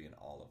inherent beauty in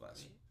all of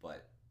us,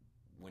 but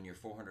when you're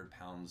 400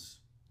 pounds,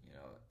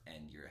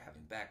 and you're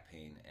having back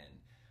pain and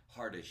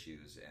heart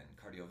issues and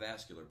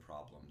cardiovascular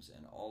problems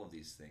and all of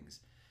these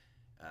things,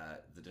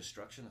 the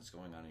destruction that's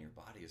going on in your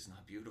body is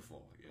not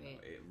beautiful.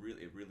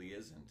 It really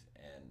isn't,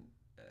 and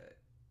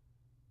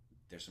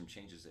there's some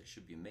changes that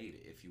should be made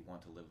if you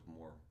want to live a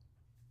more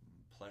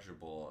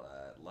pleasurable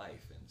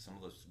life, and some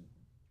of those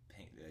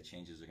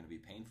changes are going to be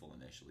painful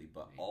initially,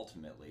 but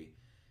ultimately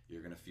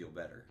you're going to feel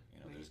better.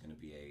 There's going to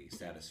be a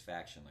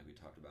satisfaction, like we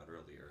talked about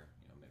earlier.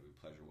 Maybe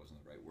pleasure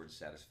wasn't the right word,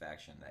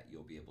 satisfaction that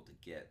you'll be able to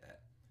get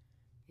that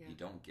you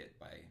don't get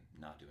by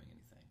not doing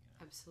anything.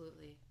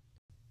 Absolutely.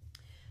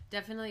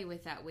 Definitely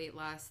with that weight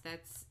loss,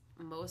 that's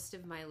most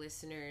of my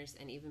listeners,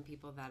 and even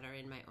people that are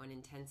in my own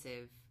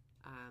intensive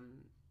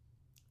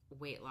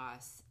weight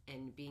loss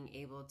and being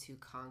able to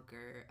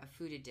conquer a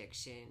food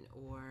addiction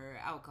or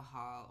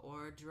alcohol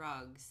or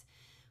drugs.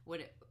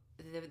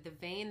 The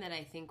vein that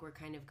I think we're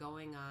kind of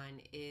going on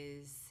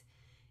is,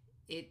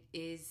 it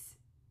is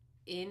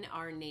in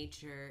our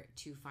nature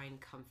to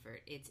find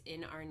comfort. It's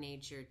in our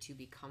nature to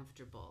be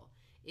comfortable.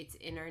 It's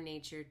in our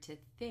nature to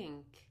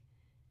think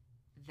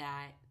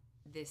that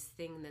this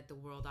thing that the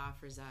world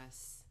offers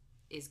us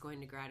is going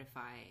to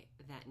gratify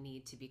that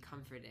need to be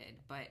comforted,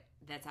 but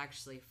that's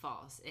actually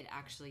false. It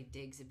actually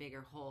digs a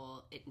bigger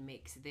hole. It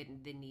makes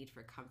the need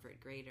for comfort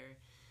greater.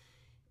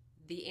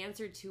 The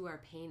answer to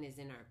our pain is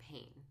in our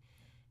pain.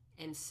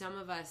 And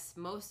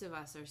most of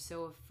us are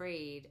so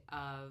afraid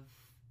of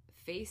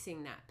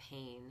facing that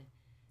pain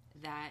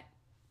that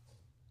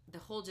the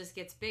hole just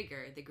gets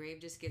bigger, the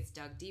grave just gets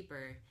dug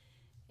deeper.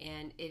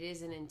 And it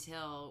isn't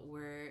until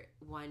we're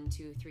 1,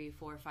 2, 3,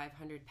 4,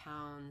 500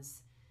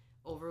 pounds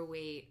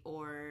overweight,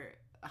 or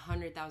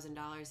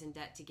 $100,000 in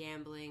debt to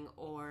gambling,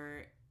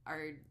 or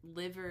our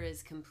liver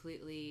is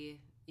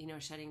completely,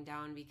 shutting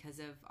down because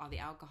of all the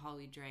alcohol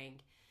we drank,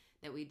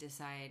 that we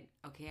decide,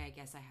 okay, I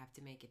guess I have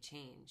to make a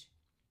change.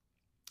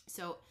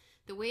 So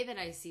the way that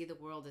I see the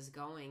world is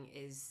going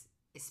is,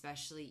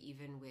 especially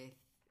even with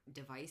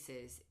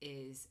devices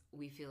is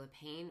we feel a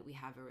pain, we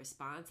have a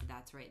response,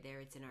 that's right there,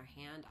 it's in our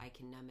hand, I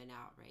can numb it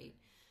out, right?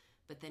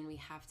 But then we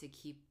have to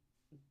keep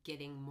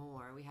getting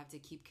more, we have to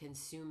keep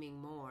consuming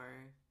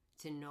more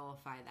to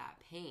nullify that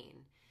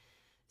pain.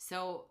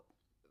 So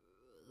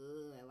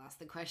I lost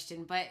the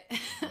question, but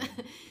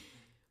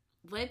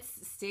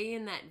let's stay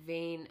in that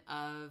vein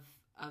of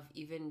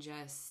even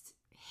just,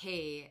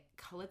 hey,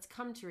 let's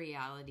come to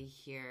reality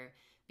here.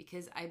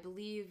 Because I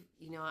believe,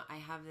 I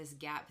have this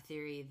gap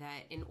theory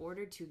that in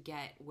order to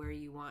get where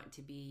you want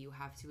to be, you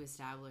have to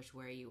establish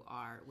where you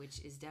are, which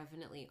is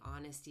definitely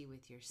honesty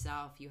with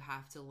yourself. You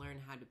have to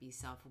learn how to be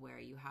self-aware.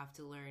 You have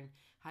to learn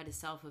how to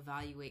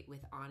self-evaluate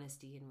with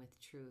honesty and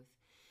with truth.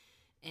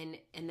 And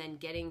then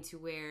getting to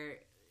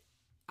where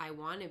I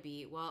want to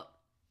be, well,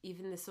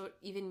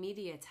 even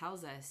media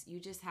tells us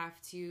you just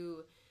have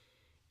to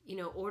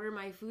order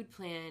my food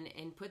plan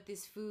and put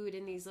this food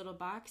in these little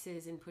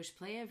boxes and push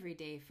play every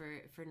day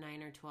for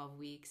 9 or 12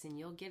 weeks, and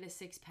you'll get a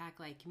 6-pack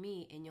like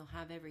me and you'll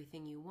have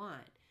everything you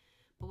want.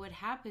 But what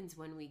happens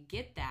when we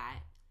get that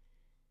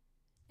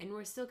and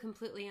we're still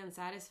completely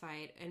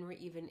unsatisfied and we're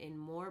even in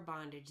more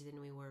bondage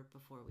than we were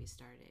before we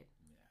started?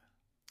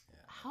 Yeah.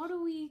 How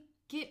do we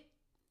get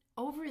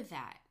over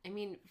that? I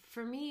mean,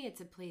 for me,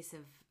 it's a place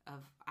of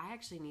I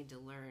actually need to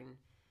learn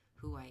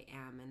who I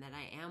am, and that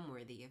I am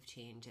worthy of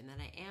change, and that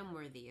I am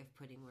worthy of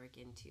putting work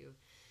into.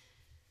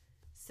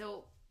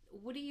 So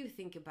what do you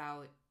think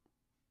about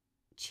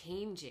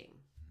changing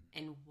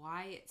and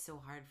why it's so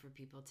hard for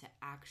people to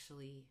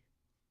actually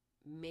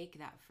make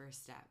that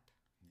first step?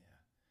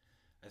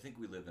 Yeah. I think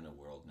we live in a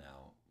world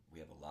now, we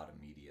have a lot of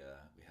media,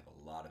 we have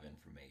a lot of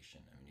information.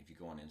 I mean, if you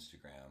go on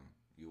Instagram,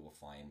 you will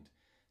find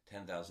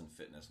 10,000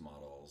 fitness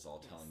models all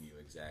telling you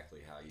exactly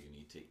how you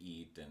need to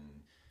eat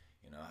and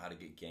how to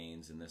get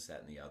gains and this,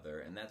 that, and the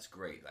other. And that's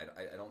great.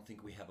 I don't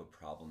think we have a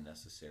problem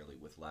necessarily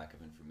with lack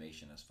of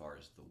information as far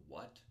as the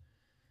what,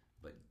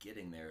 but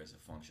getting there is a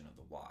function of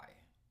the why.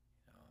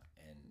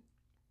 And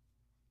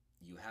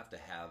you have to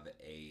have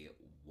a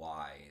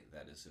why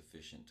that is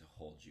sufficient to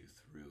hold you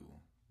through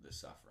the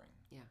suffering.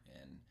 Yeah.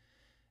 And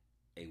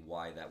a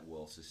why that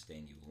will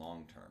sustain you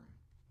long term.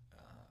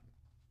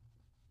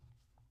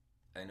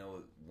 I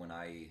know when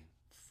I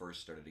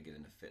first started to get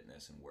into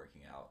fitness and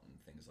working out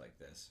and things like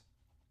this,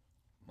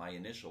 my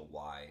initial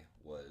why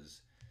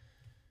was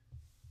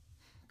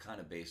kind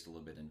of based a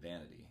little bit in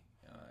vanity.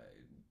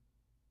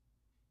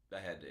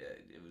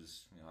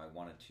 I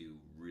wanted to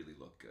really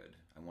look good.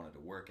 I wanted to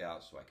work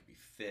out so I could be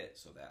fit,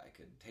 so that I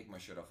could take my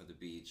shirt off at the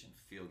beach and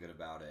feel good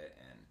about it.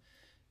 And,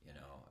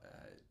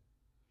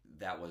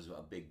 that was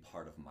a big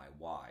part of my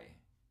why.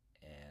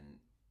 And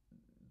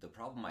the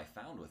problem I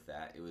found with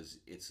that,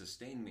 it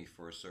sustained me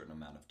for a certain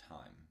amount of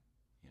time.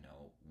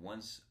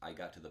 Once I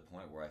got to the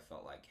point where I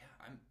felt like,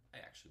 yeah, I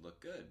actually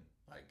look good.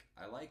 Like,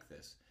 I like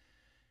this.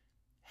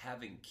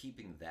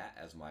 Keeping that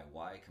as my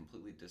why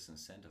completely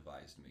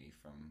disincentivized me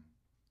from,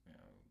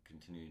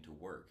 continuing to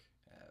work.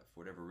 For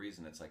whatever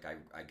reason, it's like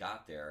I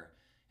got there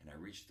and I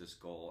reached this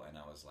goal and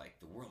I was like,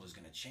 the world is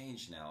going to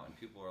change now. And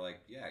people are like,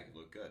 yeah, you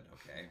look good.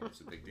 Okay,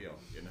 what's a big deal?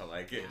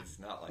 It's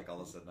not like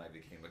all of a sudden I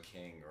became a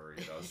king or,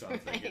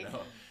 something,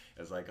 Right.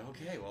 It's like,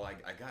 okay, well,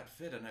 I got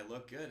fit and I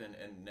look good.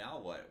 And now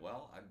what?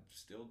 Well, I'm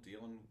still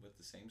dealing with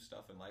the same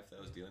stuff in life that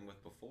I was dealing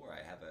with before.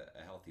 I have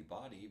a healthy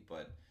body,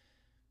 but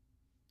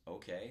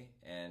okay.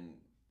 And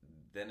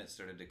then it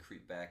started to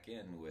creep back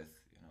in with,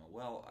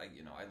 well,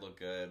 I look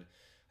good.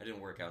 I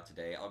didn't work out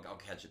today.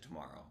 I'll catch it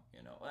tomorrow.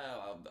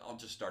 Well, I'll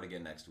just start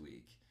again next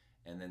week.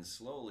 And then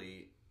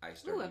slowly I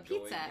started Ooh, a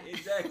pizza.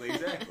 Exactly.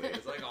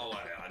 It's like,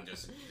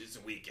 it's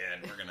a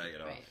weekend. We're gonna,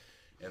 Right.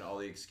 And all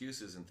the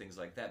excuses and things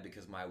like that,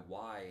 because my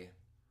why,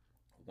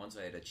 once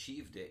I had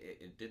achieved it,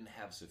 it didn't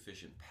have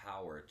sufficient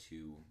power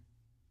to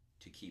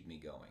keep me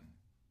going.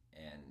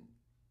 And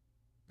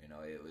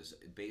it was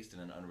based in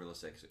an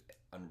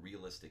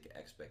unrealistic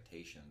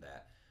expectation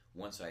that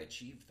once I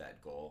achieved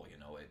that goal,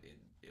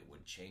 it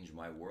would change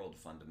my world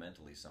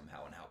fundamentally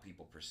somehow, and how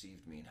people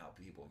perceived me and how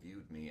people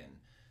viewed me, and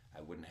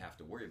I wouldn't have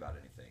to worry about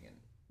anything. And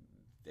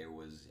there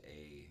was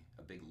a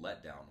big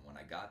letdown when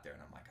I got there,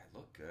 and I'm like, I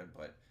look good,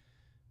 but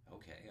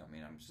okay,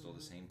 I'm still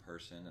the same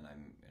person, and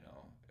I'm,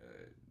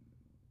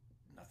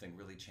 nothing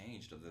really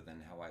changed other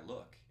than how I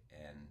look.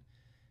 And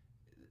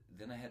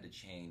then I had to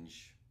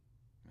change.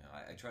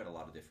 I tried a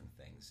lot of different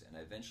things, and I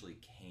eventually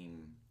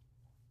came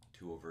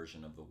to a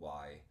version of the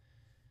why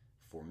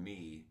for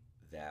me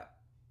that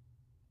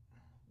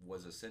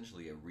was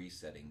essentially a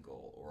resetting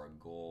goal, or a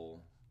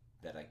goal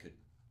that I could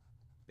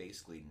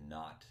basically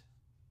not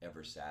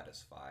ever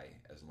satisfy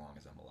as long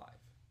as I'm alive.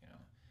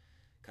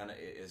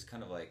 It's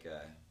kind of like it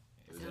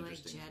was Is it like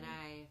interesting.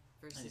 Jedi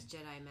versus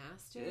Jedi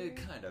Master?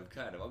 Kind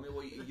of. I mean,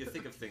 well, you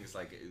think of things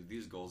like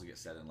these goals get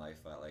set in life,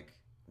 like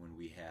when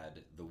we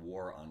had the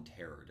war on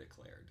terror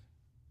declared.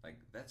 Like,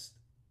 that's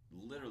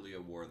literally a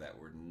war that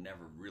we're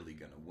never really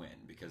going to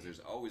win, because Right. there's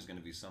always going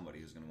to be somebody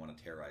who's going to want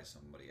to terrorize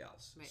somebody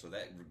else. Right. So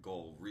that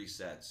goal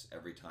resets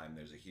every time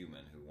there's a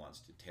human who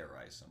wants to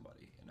terrorize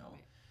somebody,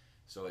 Right.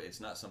 So it's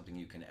not something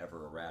you can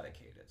ever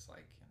eradicate. It's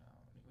like,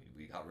 we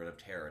we got rid of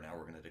terror, now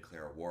we're going to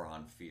declare a war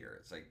on fear.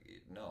 It's like,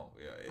 no,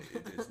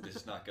 it's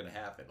just not going to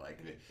happen. Like,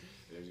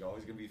 there's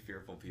always going to be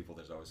fearful people.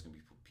 There's always going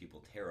to be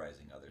people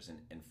terrorizing others.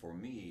 And for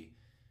me,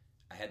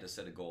 I had to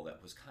set a goal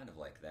that was kind of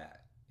like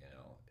that.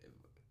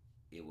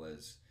 It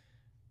was,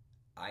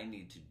 I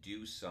need to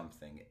do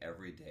something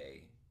every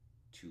day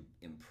to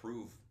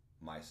improve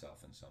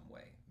myself in some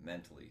way,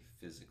 mentally,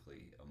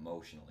 physically,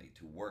 emotionally,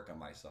 to work on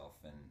myself.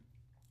 And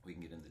we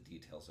can get into the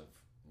details of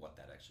what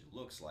that actually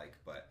looks like,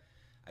 but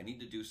I need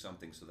to do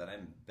something so that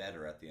I'm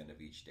better at the end of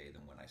each day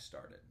than when I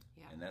started.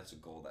 Yeah. And that's a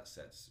goal that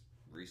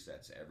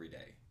resets every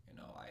day.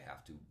 I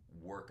have to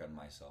work on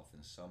myself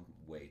in some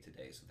way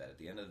today so that at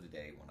the end of the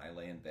day, when I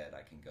lay in bed,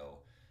 I can go,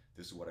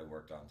 this is what I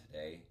worked on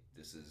today.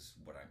 This is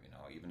what I'm,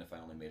 even if I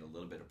only made a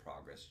little bit of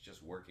progress,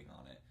 just working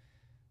on it,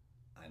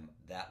 I'm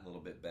that little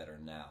bit better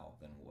now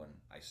than when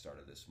I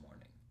started this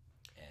morning.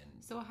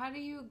 And so how do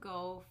you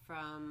go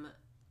from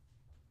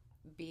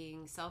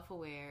being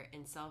self-aware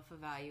and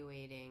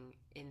self-evaluating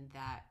in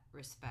that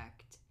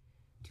respect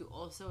to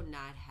also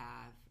not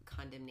have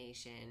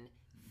condemnation,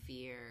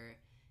 fear,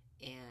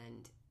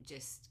 and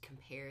just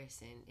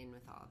comparison in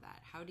with all of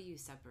that? How do you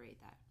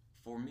separate that?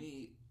 For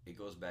me, it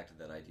goes back to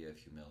that idea of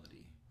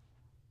humility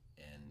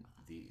and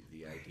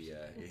the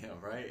idea,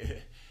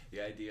 right?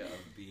 The idea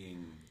of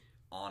being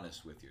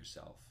honest with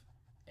yourself.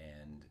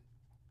 And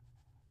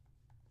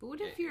but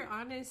what if you're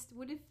honest?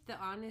 What if the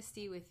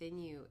honesty within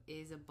you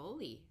is a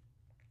bully?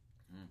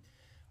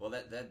 Well,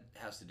 that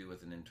has to do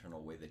with an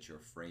internal way that you're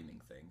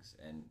framing things.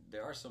 And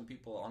there are some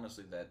people,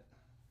 honestly, that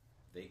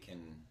they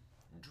can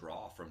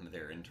draw from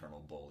their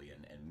internal bully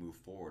and move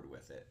forward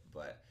with it.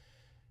 But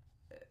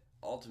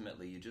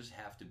ultimately, you just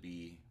have to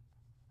be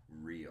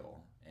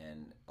real.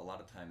 And a lot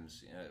of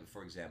times,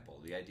 for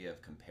example, the idea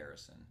of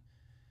comparison.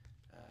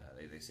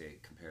 They say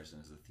comparison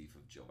is the thief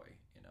of joy,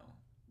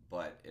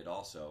 but it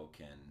also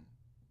can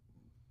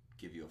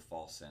give you a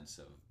false sense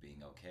of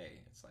being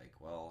okay. It's like,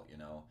 well,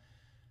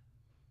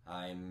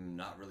 I'm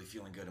not really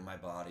feeling good in my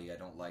body. I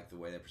don't like the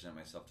way I present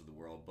myself to the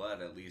world,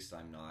 but at least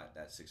I'm not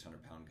that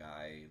 600-pound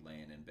guy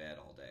laying in bed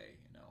all day.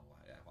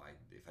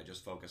 If I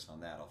just focus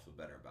on that, I'll feel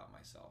better about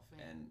myself.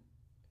 Right. And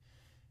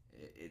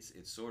it's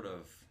sort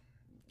of,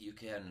 you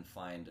can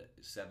find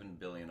 7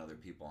 billion other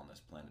people on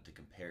this planet to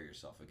compare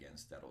yourself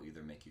against that'll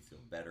either make you feel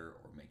better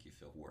or make you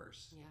feel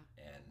worse.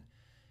 Yeah.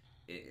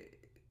 And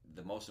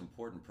the most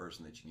important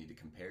person that you need to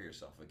compare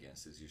yourself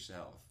against is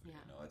yourself. Yeah.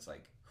 It's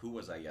like, who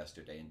was I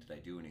yesterday, and did I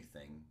do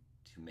anything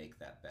to make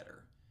that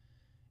better?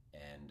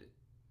 And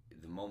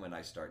the moment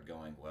I start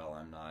going, well,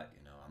 I'm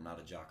not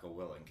a Jocko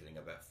Willink, getting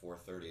up at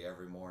 4:30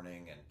 every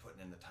morning and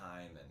putting in the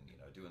time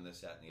and doing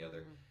this, that, and the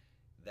other,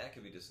 that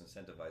could be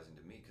disincentivizing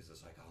to me because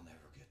it's like, I'll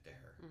never get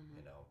there,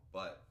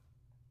 But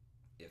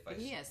if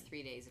he has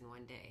 3 days in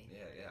one day.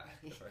 Yeah,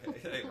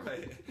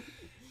 right.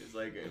 It's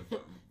like,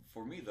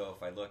 for me though,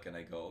 if I look and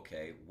I go,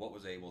 okay, what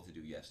was I able to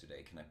do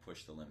yesterday? Can I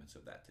push the limits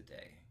of that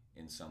today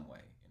in some way?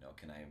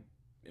 Can I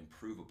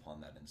improve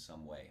upon that in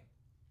some way?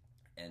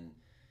 And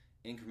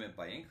increment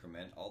by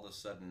increment, all of a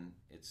sudden,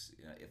 it's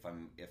if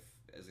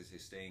as they say,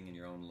 staying in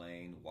your own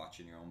lane,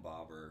 watching your own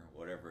bobber,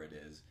 whatever it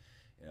is,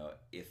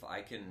 if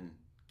I can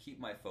keep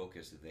my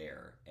focus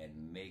there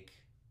and make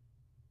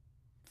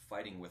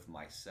fighting with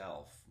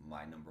myself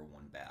my number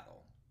one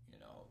battle,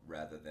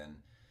 rather than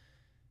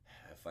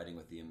fighting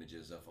with the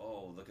images of,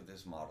 oh, look at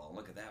this model and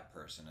look at that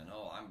person, and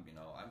oh, I'm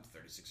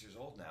 36 years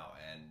old now,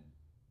 and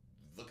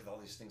look at all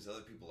these things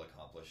other people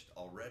accomplished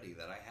already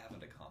that I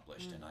haven't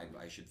accomplished, and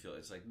I should feel,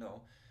 it's like,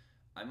 no,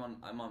 I'm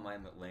on my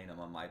lane, I'm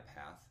on my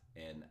path,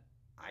 and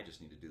I just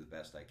need to do the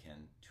best I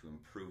can to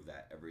improve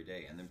that every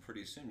day. And then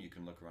pretty soon you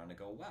can look around and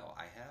go, wow,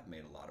 I have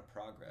made a lot of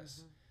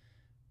progress.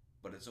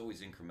 But it's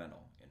always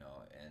incremental,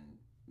 and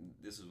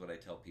this is what I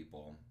tell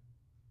people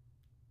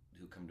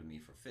who come to me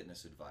for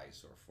fitness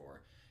advice or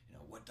for,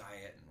 what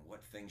diet and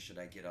what things should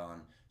I get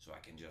on so I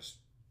can just,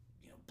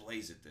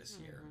 blaze it this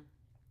year.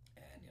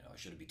 And,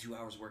 should it be 2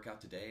 hours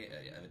workout a day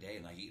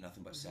and I eat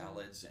nothing but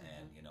salads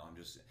and, I'm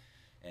just,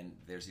 and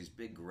there's these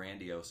big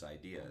grandiose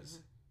ideas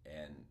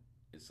and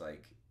it's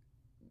like,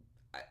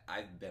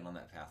 I've been on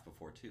that path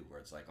before too, where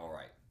it's like, all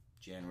right,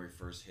 January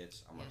 1st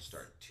hits, I'm going to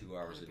start 2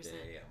 hours 100%. A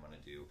day, I'm going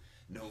to do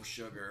no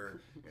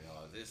sugar,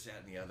 this,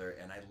 that, and the other,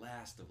 and I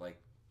lasted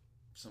like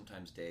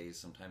sometimes days,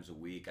 sometimes a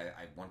week.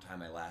 One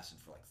time I lasted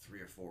for like 3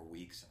 or 4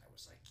 weeks, and I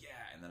was like,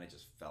 yeah, and then I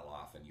just fell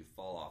off, and you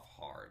fall off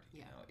hard.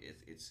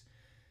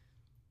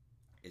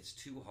 It's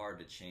too hard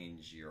to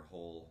change your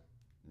whole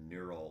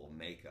neural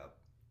makeup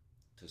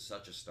to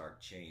such a stark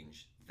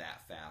change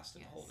that fast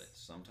and hold it.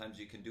 Sometimes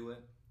you can do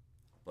it,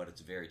 but it's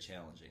very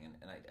challenging.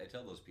 And I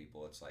tell those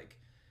people, it's like,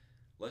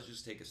 let's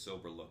just take a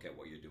sober look at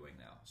what you're doing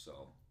now.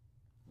 So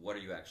what are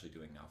you actually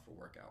doing now for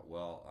workout?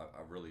 Well,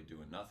 I'm really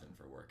doing nothing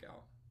for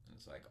workout. And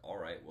it's like, all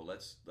right, well,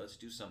 let's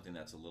do something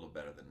that's a little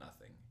better than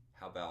nothing.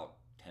 How about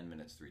 10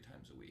 minutes 3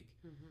 times a week?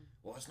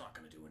 Well, it's not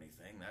going to do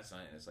anything. That's not.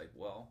 And it's like,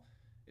 well,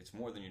 it's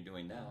more than you're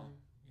doing now.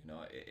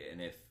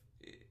 And if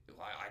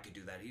I could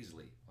do that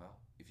easily. Well,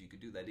 if you could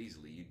do that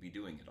easily, you'd be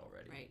doing it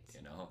already. Right.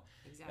 Exactly.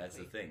 Exactly. That's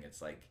the thing.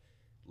 It's like,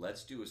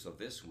 let's do it. So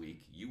this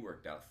week you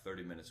worked out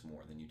 30 minutes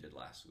more than you did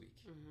last week,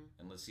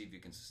 and let's see if you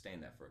can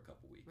sustain that for a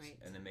couple weeks. Right.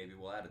 And then maybe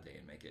we'll add a day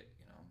and make it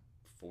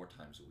 4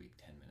 times a week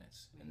 10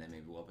 minutes, and then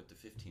maybe we'll up it to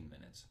 15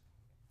 minutes.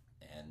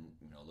 And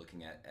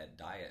looking at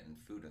diet and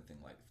food and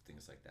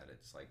things like that,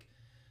 it's like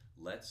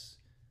let's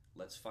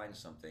find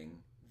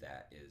something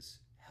that is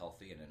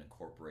healthy and then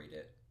incorporate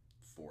it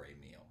for a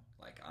meal.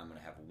 Like, I'm going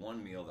to have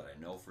one meal that I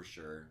know for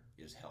sure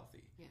is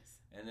healthy. Yes.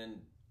 And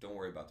then don't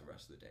worry about the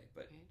rest of the day.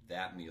 But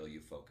that meal you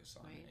focus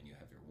on, and you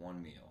have your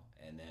one meal,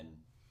 and then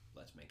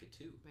let's make it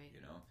two,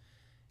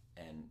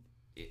 And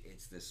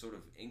it's this sort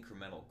of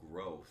incremental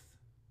growth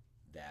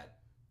that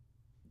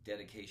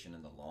dedication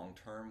in the long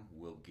term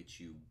will get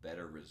you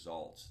better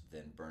results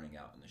than burning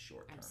out in the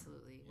short term.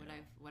 Absolutely.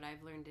 What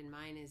I've learned in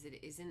mine is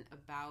it isn't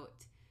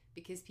about,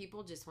 because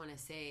people just want to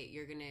say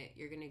you're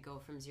gonna go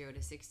from 0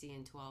 to 60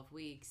 in 12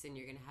 weeks and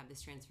you're gonna have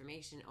this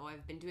transformation. Oh,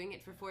 I've been doing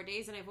it for 4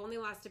 days and I've only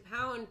lost a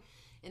pound,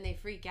 and they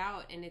freak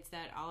out, and it's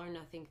that all or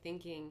nothing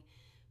thinking.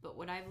 But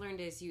what I've learned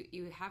is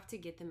you have to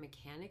get the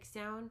mechanics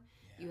down.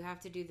 Yeah. You have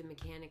to do the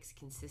mechanics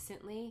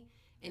consistently.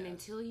 And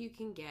until you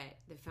can get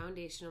the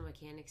foundational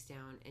mechanics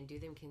down and do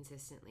them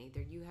consistently,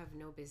 you have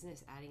no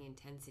business adding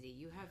intensity.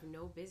 You have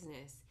no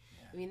business.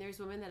 Yeah. I mean, there's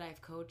women that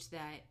I've coached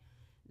that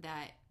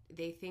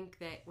they think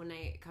that when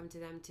I come to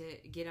them to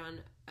get on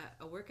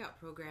a workout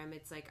program,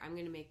 it's like I'm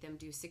going to make them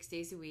do 6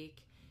 days a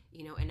week,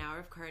 an hour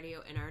of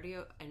cardio, an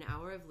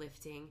hour of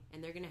lifting,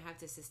 and they're going to have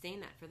to sustain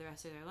that for the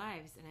rest of their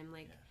lives. And I'm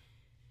like,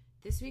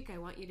 this week I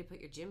want you to put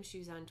your gym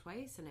shoes on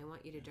twice, and I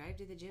want you to drive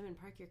to the gym and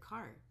park your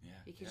car. Yeah.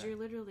 Because you're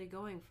literally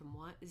going from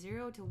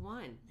 0 to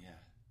 1. Yeah.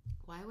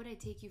 Why would I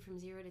take you from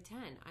 0 to 10?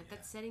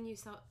 That's setting you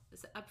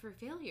up for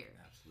failure.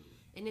 Absolutely.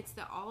 And it's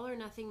the all or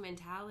nothing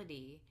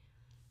mentality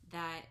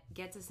that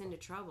gets us into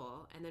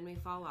trouble, and then we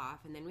fall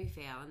off, and then we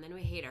fail, and then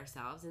we hate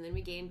ourselves, and then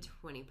we gain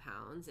 20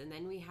 pounds, and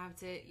then we have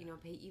to,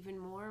 pay even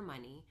more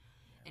money.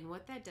 Yeah. And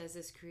what that does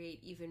is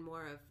create even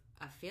more of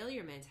a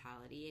failure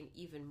mentality and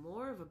even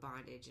more of a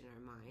bondage in our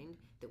mind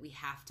that we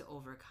have to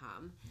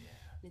overcome. Yeah.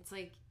 And it's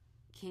like,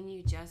 can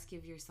you just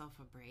give yourself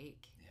a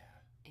break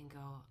and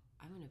go,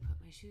 I'm going to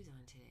put my shoes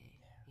on today?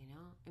 Yeah.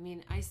 I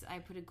mean, I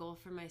put a goal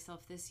for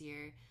myself this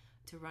year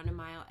to run a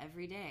mile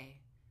every day.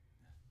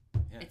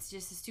 Yeah. It's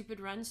just a stupid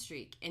run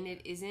streak, and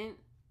it isn't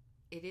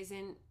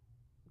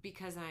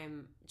because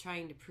I'm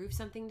trying to prove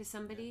something to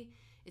somebody.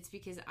 It's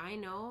because I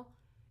know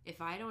if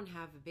I don't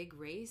have a big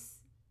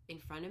race in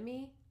front of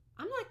me,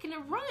 I'm not gonna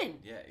run.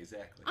 Yeah,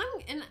 exactly.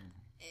 I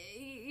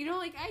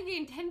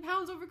gained 10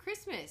 pounds over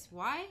Christmas.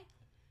 Why?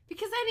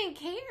 Because I didn't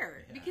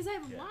care. Yeah. Because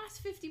I've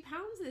lost 50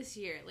 pounds this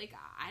year. Like,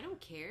 I don't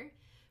care.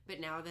 But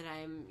now that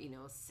I'm,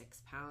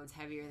 6 pounds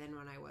heavier than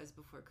when I was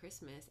before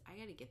Christmas, I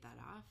got to get that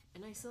off.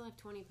 And I still have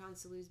 20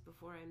 pounds to lose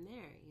before I'm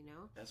there,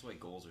 That's why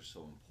goals are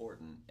so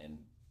important,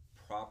 and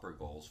proper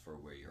goals for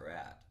where you're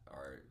at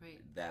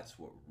that's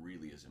what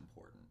really is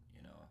important,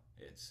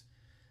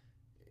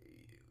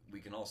 we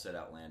can all set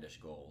outlandish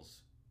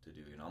goals to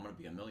do, I'm going to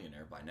be a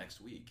millionaire by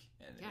next week.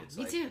 And it's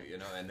me like, too.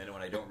 And then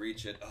when I don't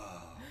reach it,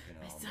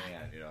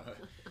 man,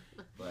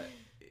 But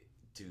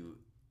to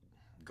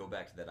go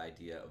back to that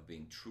idea of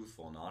being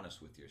truthful and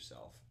honest with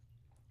yourself,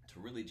 to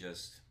really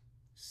just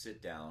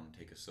sit down,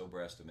 take a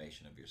sober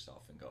estimation of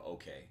yourself and go,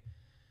 okay,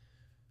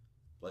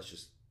 let's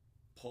just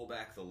pull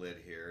back the lid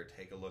here,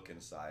 take a look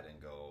inside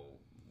and go,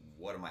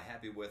 what am I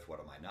happy with? What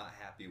am I not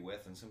happy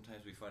with? And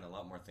sometimes we find a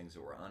lot more things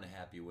that we're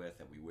unhappy with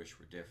that we wish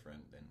were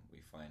different than we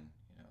find,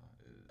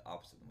 the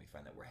opposite than we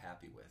find that we're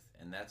happy with.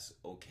 And that's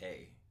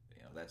okay.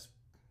 That's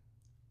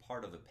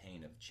part of the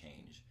pain of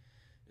change,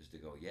 is to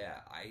go,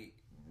 I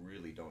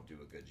really don't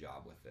do a good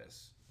job with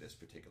this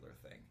particular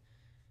thing.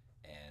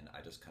 And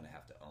I just kind of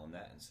have to own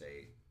that and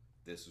say,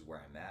 this is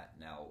where I'm at.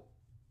 Now,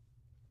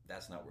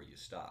 that's not where you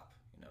stop,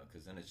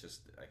 because then it's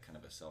just a kind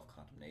of a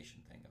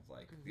self-condemnation thing of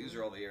like, these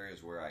are all the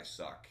areas where I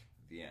suck.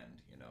 The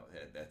end,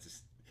 that's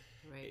just,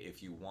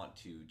 if you want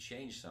to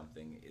change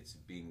something, it's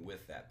being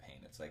with that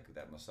pain. It's like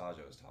that massage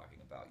I was talking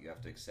about. You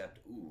have to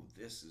accept,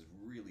 this is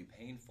really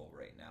painful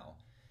right now,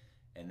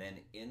 and then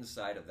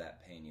inside of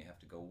that pain, you have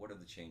to go, what are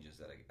the changes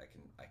that I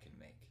can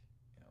make?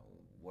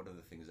 What are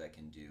the things I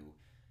can do?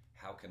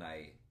 How can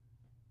I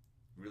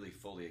really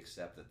fully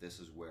accept that this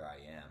is where I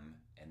am,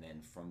 and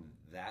then from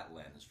that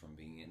lens, from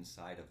being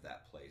inside of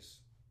that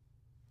place,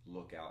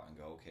 look out and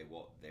go, okay,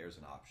 well, there's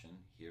an option,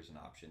 here's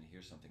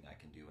something I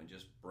can do, and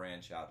just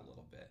branch out a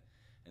little bit.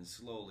 And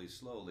slowly,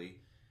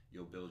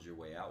 you'll build your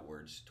way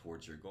outwards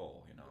towards your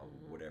goal,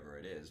 whatever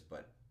it is.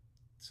 But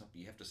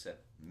you have to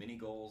set mini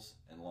goals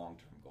and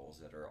long-term goals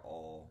that are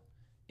all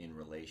in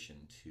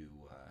relation to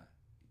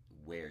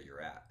where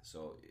you're at.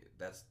 So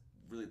that's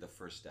really the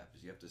first step,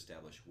 is you have to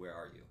establish where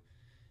are you,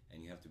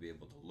 and you have to be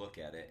able to look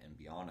at it and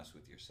be honest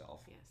with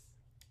yourself. Yes.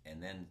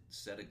 And then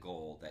set a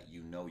goal that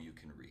you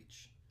can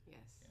reach.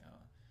 Yes.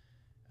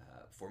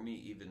 For me,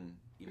 even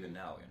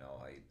now,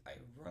 I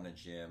run a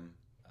gym,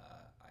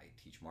 I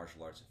teach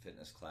martial arts and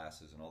fitness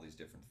classes and all these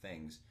different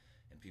things,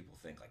 and people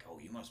think like, oh,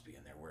 you must be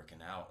in there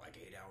working out like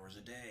 8 hours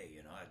a day,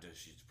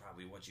 it's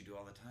probably what you do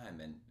all the time.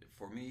 And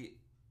for me,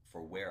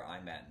 for where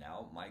I'm at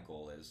now, my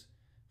goal is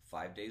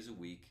 5 days a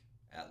week,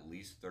 at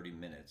least 30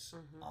 minutes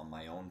on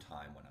my own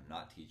time when I'm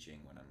not teaching,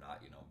 when I'm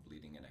not,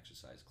 leading an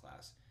exercise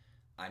class.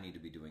 I need to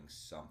be doing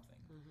something,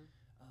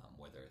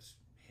 whether it's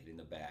hitting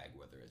the bag,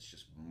 whether it's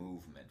just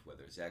movement,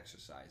 whether it's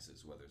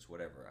exercises, whether it's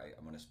whatever.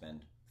 I'm going to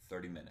spend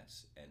 30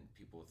 minutes. And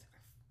people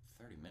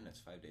think, 30 minutes,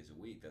 5 days a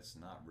week, that's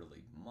not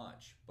really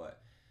much.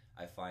 But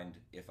I find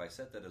if I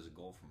set that as a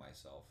goal for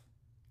myself,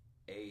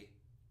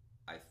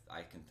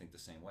 I can think the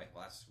same way.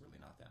 Well, that's really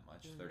not that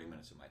much, 30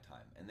 minutes of my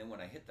time. And then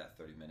when I hit that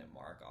 30-minute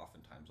mark,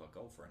 oftentimes I'll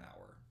go for an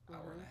hour,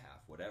 hour and a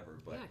half, whatever.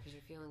 But yeah, because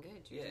you're feeling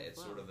good.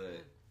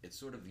 It's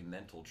sort of the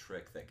mental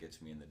trick that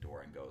gets me in the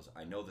door and goes,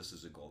 I know this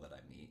is a goal that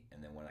I meet.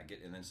 And then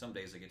then some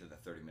days I get to the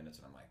 30 minutes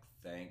and I'm like,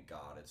 thank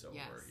God it's over,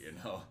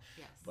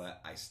 Yes.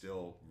 But I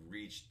still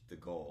reached the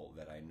goal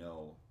that I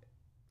know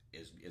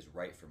is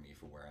right for me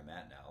for where I'm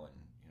at now and,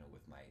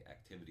 with my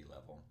activity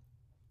level.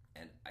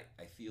 And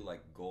I feel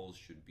like goals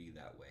should be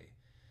that way.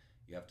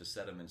 You have to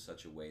set them in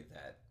such a way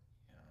that,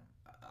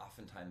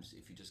 oftentimes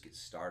if you just get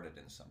started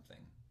in something,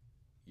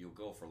 you'll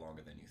go for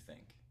longer than you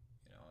think,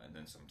 and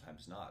then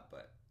sometimes not.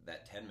 But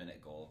that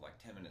 10-minute goal of like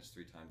 10 minutes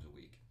 3 times a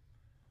week,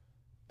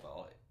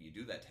 well, you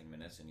do that 10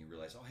 minutes and you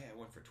realize, oh, hey, I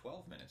went for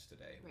 12 minutes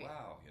today. Right.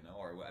 Wow,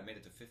 or I made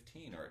it to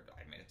 15 or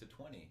I made it to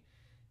 20.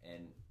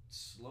 And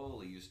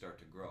slowly you start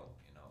to grow,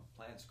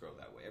 plants grow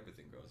that way.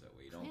 Everything grows that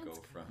way. You don't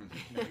go from,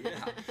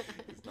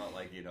 it's not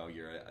like,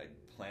 you're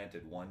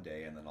planted one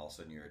day and then all of a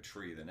sudden you're a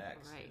tree the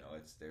next. Right.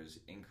 There's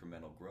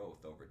incremental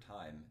growth over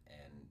time,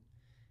 and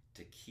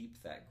to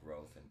keep that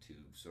growth and to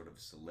sort of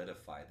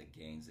solidify the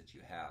gains that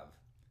you have,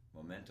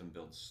 momentum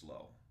builds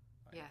slow.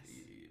 Right?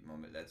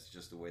 Yes. That's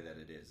just the way that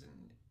it is.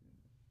 And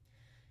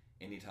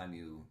anytime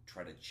you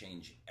try to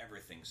change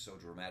everything so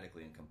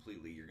dramatically and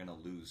completely, you're going to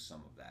lose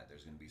some of that.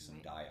 There's going to be some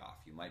die-off.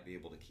 You might be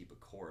able to keep a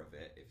core of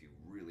it if you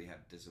really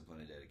have discipline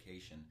and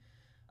dedication,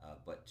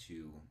 but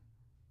to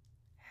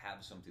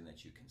have something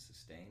that you can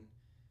sustain,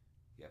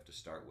 you have to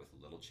start with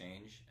a little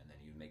change, and then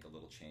you make a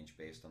little change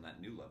based on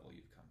that new level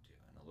you've come to,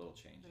 and a little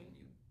change, and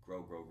you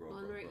grow.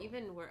 Well,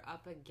 we're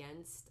up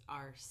against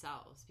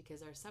ourselves,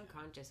 because our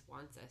subconscious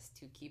wants us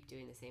to keep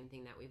doing the same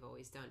thing that we've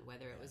always done,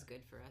 whether it was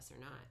good for us or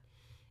not.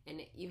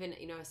 And even,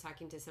 I was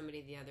talking to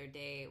somebody the other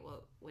day,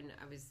 when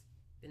I was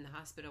in the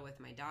hospital with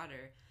my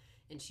daughter,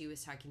 and she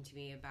was talking to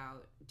me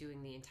about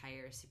doing the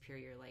entire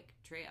Superior Lake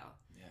Trail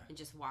and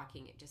just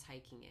walking it, just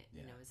hiking it.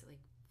 Yeah. It's like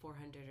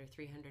 400 or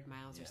 300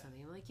 miles or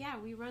something. I'm like, yeah,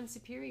 we run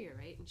Superior,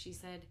 right? And she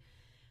said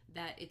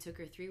that it took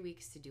her 3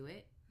 weeks to do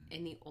it.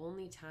 And the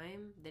only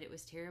time that it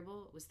was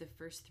terrible was the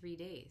first 3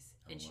 days.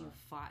 And she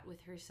fought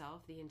with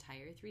herself the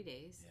entire 3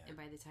 days. Yeah. And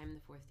by the time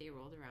the 4th day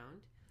rolled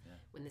around,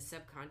 when the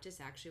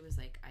subconscious actually was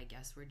like, I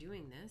guess we're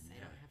doing this. I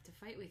don't have to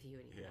fight with you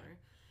anymore.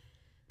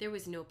 There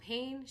was no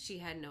pain. She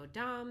had no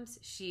DOMS.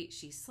 She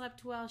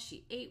slept well.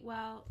 She ate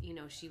well.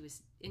 She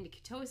was into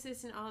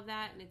ketosis and all of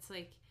that. And it's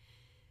like,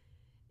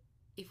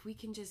 if we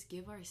can just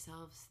give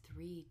ourselves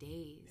 3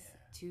 days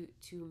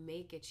to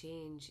make a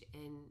change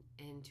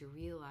and to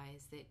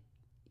realize that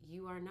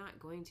you are not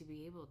going to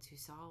be able to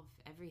solve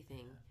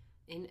everything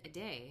in a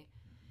day.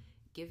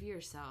 Give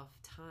yourself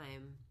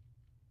time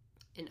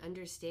and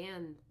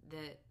understand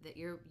that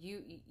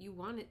you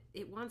want it.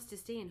 It wants to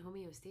stay in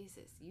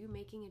homeostasis. You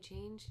making a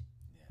change,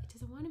 it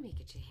doesn't want to make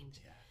a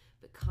change. Yeah.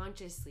 But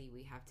consciously,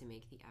 we have to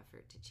make the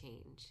effort to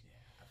change.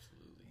 Yeah,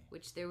 absolutely.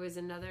 Which there was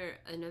another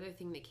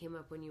thing that came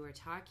up when you were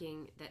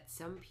talking, that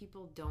some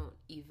people don't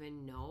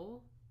even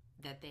know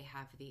that they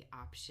have the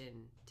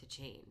option to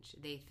change.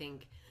 They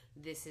think,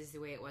 this is the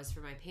way it was for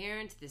my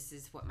parents. This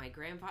is what my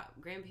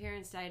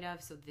grandparents died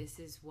of. So this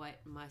is what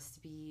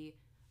must be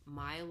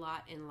my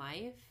lot in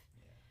life.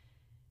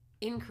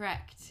 Yeah.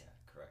 Incorrect.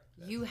 Yeah, correct.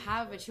 You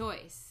have a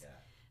choice.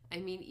 Yeah. I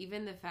mean,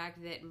 even the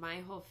fact that my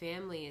whole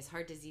family is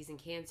heart disease and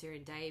cancer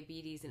and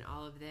diabetes and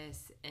all of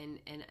this, and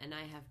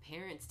I have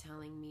parents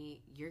telling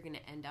me, you're going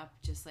to end up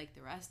just like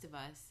the rest of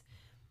us.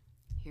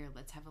 Here,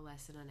 let's have a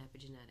lesson on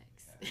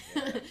epigenetics.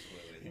 Yeah,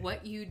 absolutely.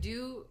 What you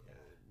do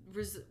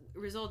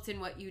results in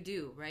what you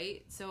do,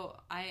 right? So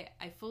I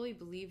fully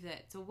believe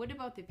that. So what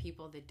about the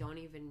people that don't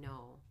even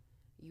know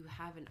you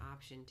have an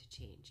option to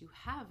change? You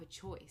have a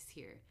choice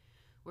here,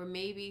 where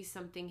maybe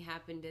something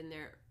happened in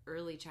their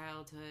early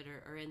childhood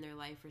or in their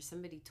life, or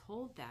somebody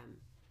told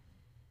them,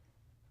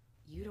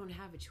 you don't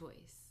have a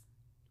choice.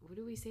 What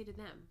do we say to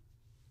them?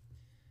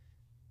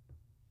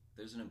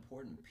 There's an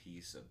important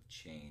piece of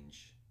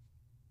change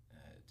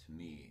to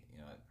me.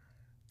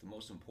 The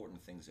most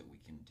important things that we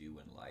can do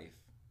in life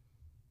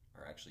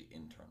are actually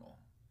internal.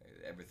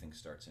 Everything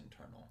starts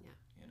internal.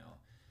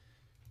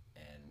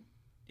 And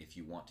if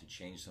you want to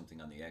change something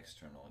on the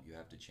external, you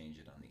have to change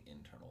it on the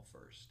internal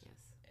first.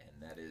 Yes.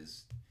 And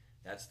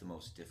that's the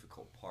most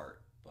difficult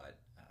part. But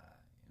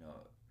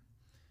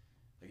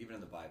like even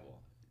in the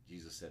Bible,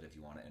 Jesus said, if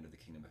you want to enter the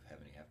kingdom of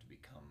heaven, you have to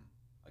become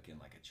again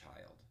like a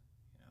child.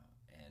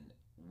 And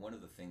one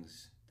of the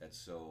things that's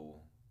so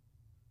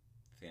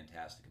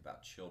fantastic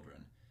about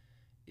children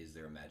is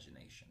their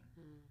imagination.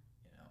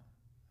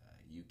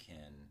 You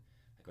can,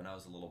 like when I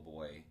was a little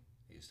boy,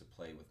 I used to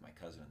play with my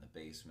cousin in the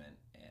basement,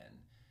 and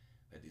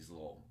we had these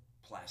little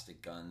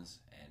plastic guns,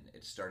 and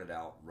it started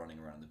out running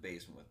around the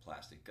basement with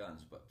plastic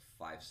guns, but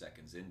 5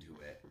 seconds into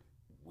it,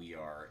 we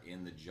are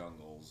in the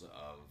jungles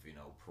of,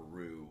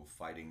 Peru,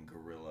 fighting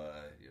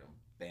guerrilla,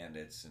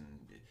 bandits, and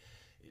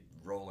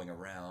rolling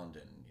around,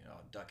 and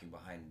ducking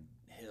behind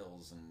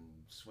hills and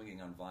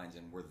swinging on vines,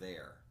 and we're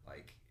there,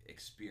 like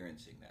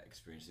experiencing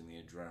the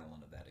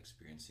adrenaline of that,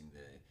 experiencing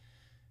the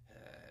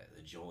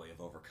joy of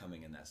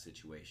overcoming in that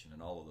situation,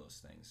 and all of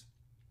those things.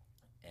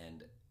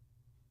 And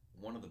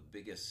one of the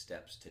biggest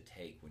steps to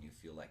take when you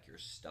feel like you're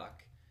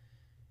stuck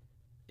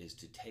is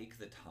to take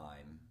the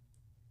time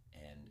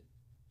and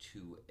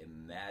to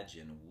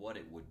imagine what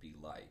it would be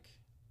like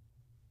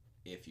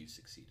if you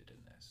succeeded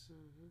in this.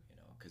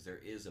 Because there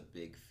is a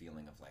big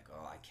feeling of like,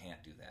 oh, I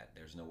can't do that.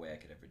 There's no way I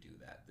could ever do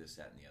that, this,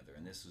 that, and the other.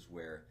 And this is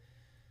where,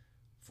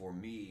 for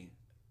me,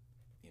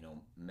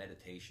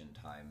 meditation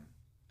time,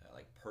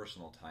 like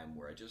personal time,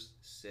 where I just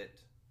sit,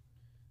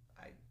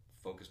 I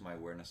focus my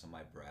awareness on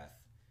my breath,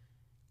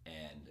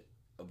 and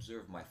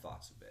observe my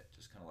thoughts a bit.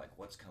 Just kind of like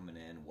what's coming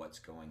in, what's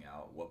going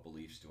out, what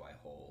beliefs do I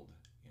hold,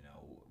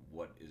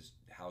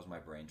 how's my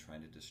brain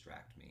trying to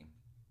distract me,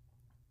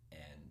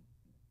 and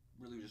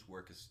really just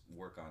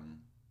work on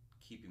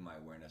keeping my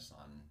awareness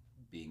on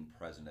being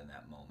present in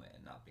that moment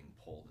and not being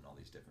pulled in all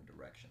these different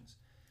directions.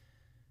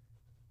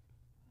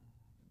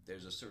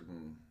 There's a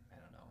certain,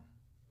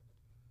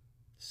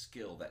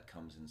 skill that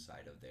comes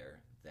inside of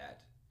there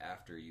that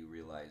after you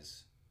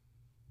realize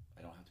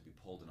I don't have to be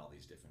pulled in all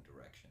these different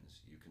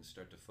directions, you can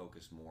start to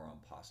focus more on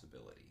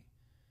possibility.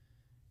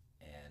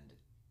 And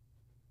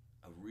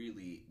a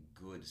really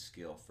good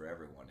skill for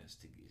everyone is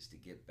to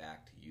get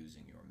back to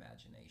using your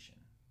imagination,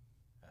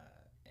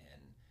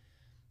 and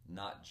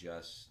not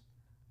just.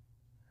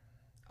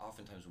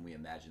 Oftentimes, when we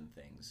imagine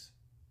things,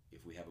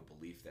 if we have a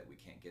belief that we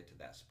can't get to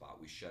that spot,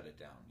 we shut it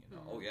down.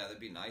 Oh yeah, that'd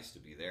be nice to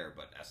be there,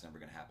 but that's never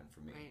going to happen for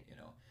me. Right.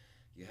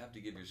 You have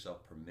to give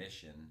yourself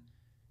permission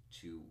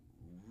to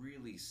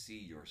really see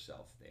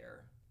yourself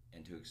there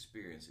and to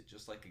experience it,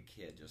 just like a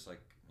kid, just like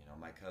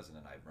my cousin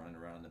and I running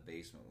around in the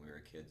basement when we were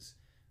kids.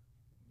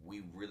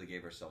 We really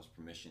gave ourselves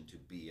permission to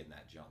be in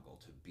that jungle,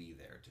 to be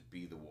there, to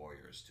be the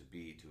warriors, to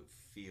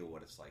feel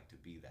what it's like to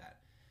be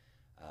that.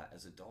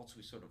 As adults,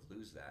 we sort of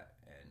lose that,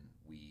 and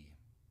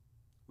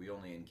we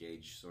only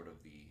engage sort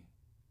of the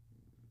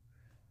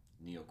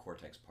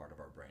neocortex part of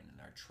our brain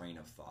and our train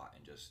of thought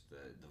and just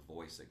the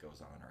voice that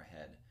goes on in our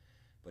head.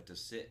 But to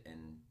sit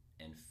and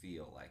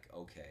feel like,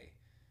 okay,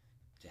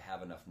 to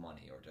have enough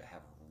money, or to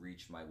have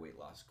reached my weight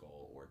loss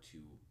goal, or to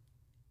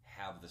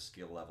have the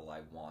skill level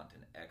I want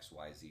in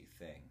XYZ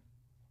thing,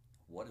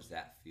 what does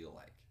that feel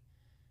like?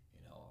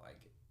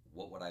 Like,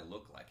 what would I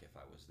look like if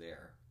I was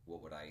there?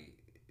 What would I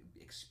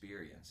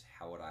experience?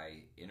 How would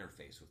I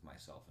interface with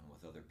myself and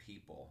with other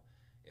people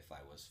if I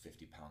was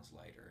 50 pounds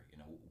lighter?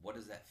 What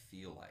does that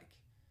feel like?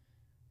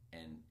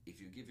 And if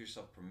you give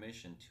yourself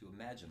permission to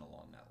imagine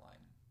along that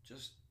line,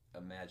 just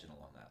imagine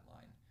along that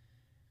line,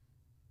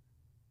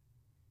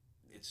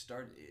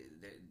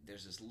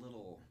 there's this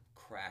little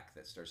crack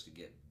that starts to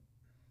get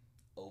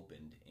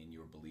opened in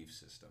your belief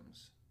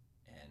systems,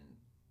 and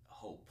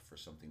hope for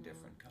something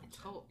different comes it's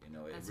in. Hope.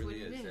 It That's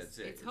really what is. it is. That's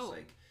it. It's hope.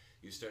 like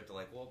you start to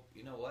like, well,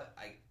 you know what?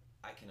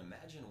 I can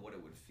imagine what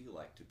it would feel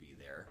like to be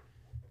there.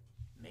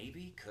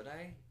 Maybe, could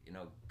I?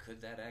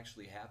 Could that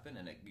actually happen?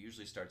 And it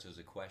usually starts as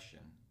a question.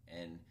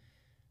 And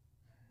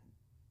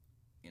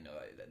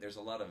there's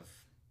a lot of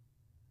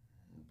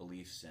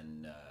beliefs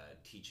and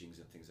teachings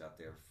and things out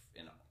there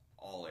in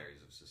all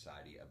areas of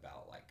society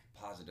about like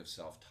positive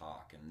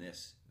self-talk and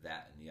this,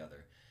 that, and the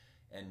other,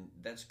 and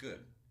that's good.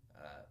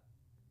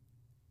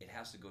 It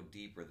has to go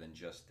deeper than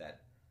just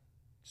that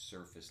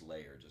surface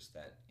layer, just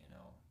that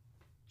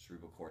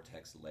cerebral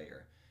cortex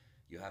layer.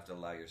 You have to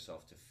allow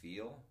yourself to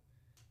feel,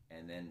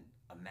 and then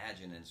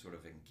imagine and sort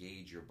of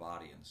engage your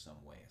body in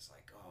some way. It's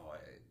like,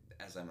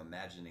 as I'm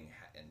imagining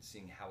and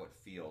seeing how it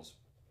feels,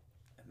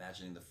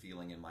 imagining the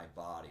feeling in my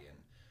body and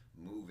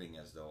moving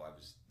as though I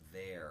was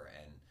there,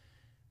 and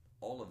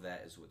all of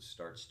that is what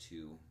starts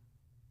to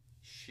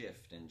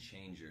shift and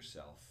change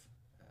yourself.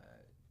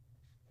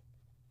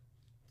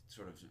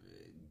 Sort of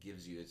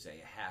gives you, it's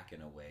a hack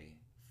in a way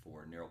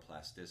for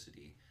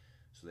neuroplasticity,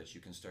 so that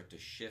you can start to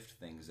shift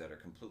things that are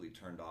completely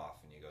turned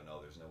off, and you go, no,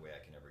 there's no way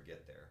I can ever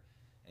get there.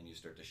 And you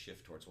start to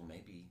shift towards, well,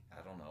 maybe,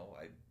 I don't know,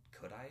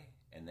 could I?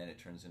 And then it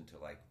turns into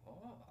like,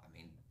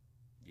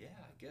 yeah,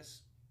 I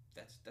guess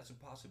that's a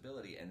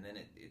possibility. And then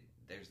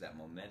there's that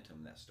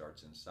momentum that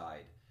starts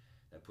inside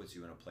that puts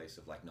you in a place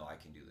of like, no, I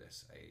can do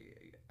this.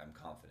 I'm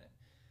confident.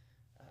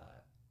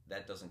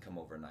 That doesn't come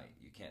overnight.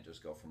 You can't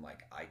just go from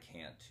like, I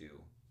can't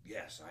to,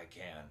 yes, I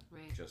can,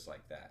 right. Just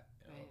like that.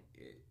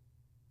 Right.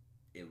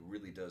 It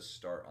really does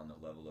start on the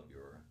level of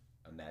your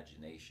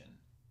imagination,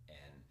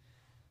 and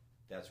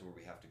that's where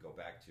we have to go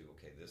back to.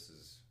 Okay,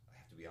 I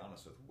have to be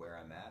honest with where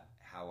I'm at.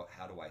 How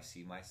do I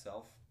see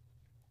myself?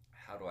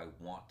 How do I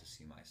want to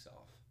see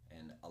myself?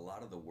 And a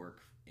lot of the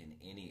work in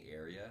any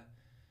area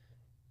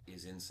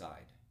is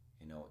inside.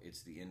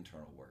 It's the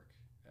internal work.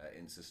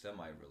 In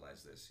Systema, I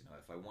realized this.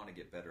 If I want to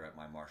get better at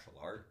my martial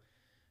art,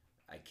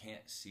 I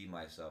can't see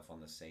myself on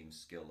the same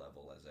skill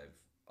level as I've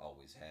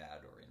always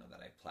had, or that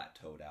I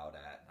plateaued out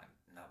at and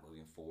I'm not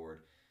moving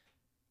forward.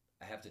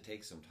 I have to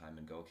take some time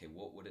and go, okay,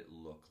 what would it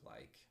look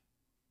like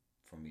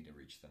for me to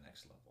reach the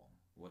next level?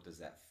 What does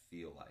that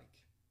feel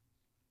like?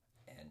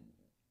 And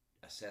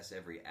assess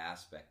every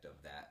aspect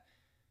of that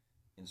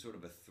in sort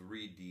of a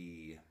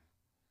 3D,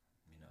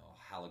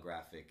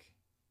 holographic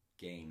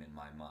game in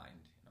my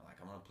mind. Like,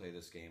 I'm going to play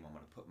this game, I'm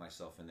going to put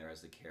myself in there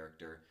as the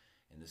character,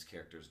 and this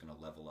character is going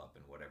to level up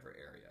in whatever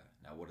area.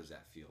 Now, what does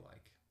that feel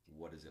like?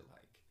 What is it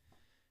like?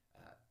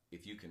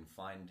 If you can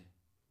find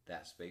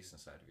that space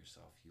inside of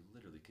yourself, you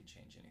literally could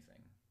change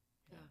anything.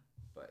 Yeah.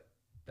 But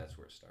that's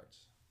where it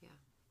starts. Yeah.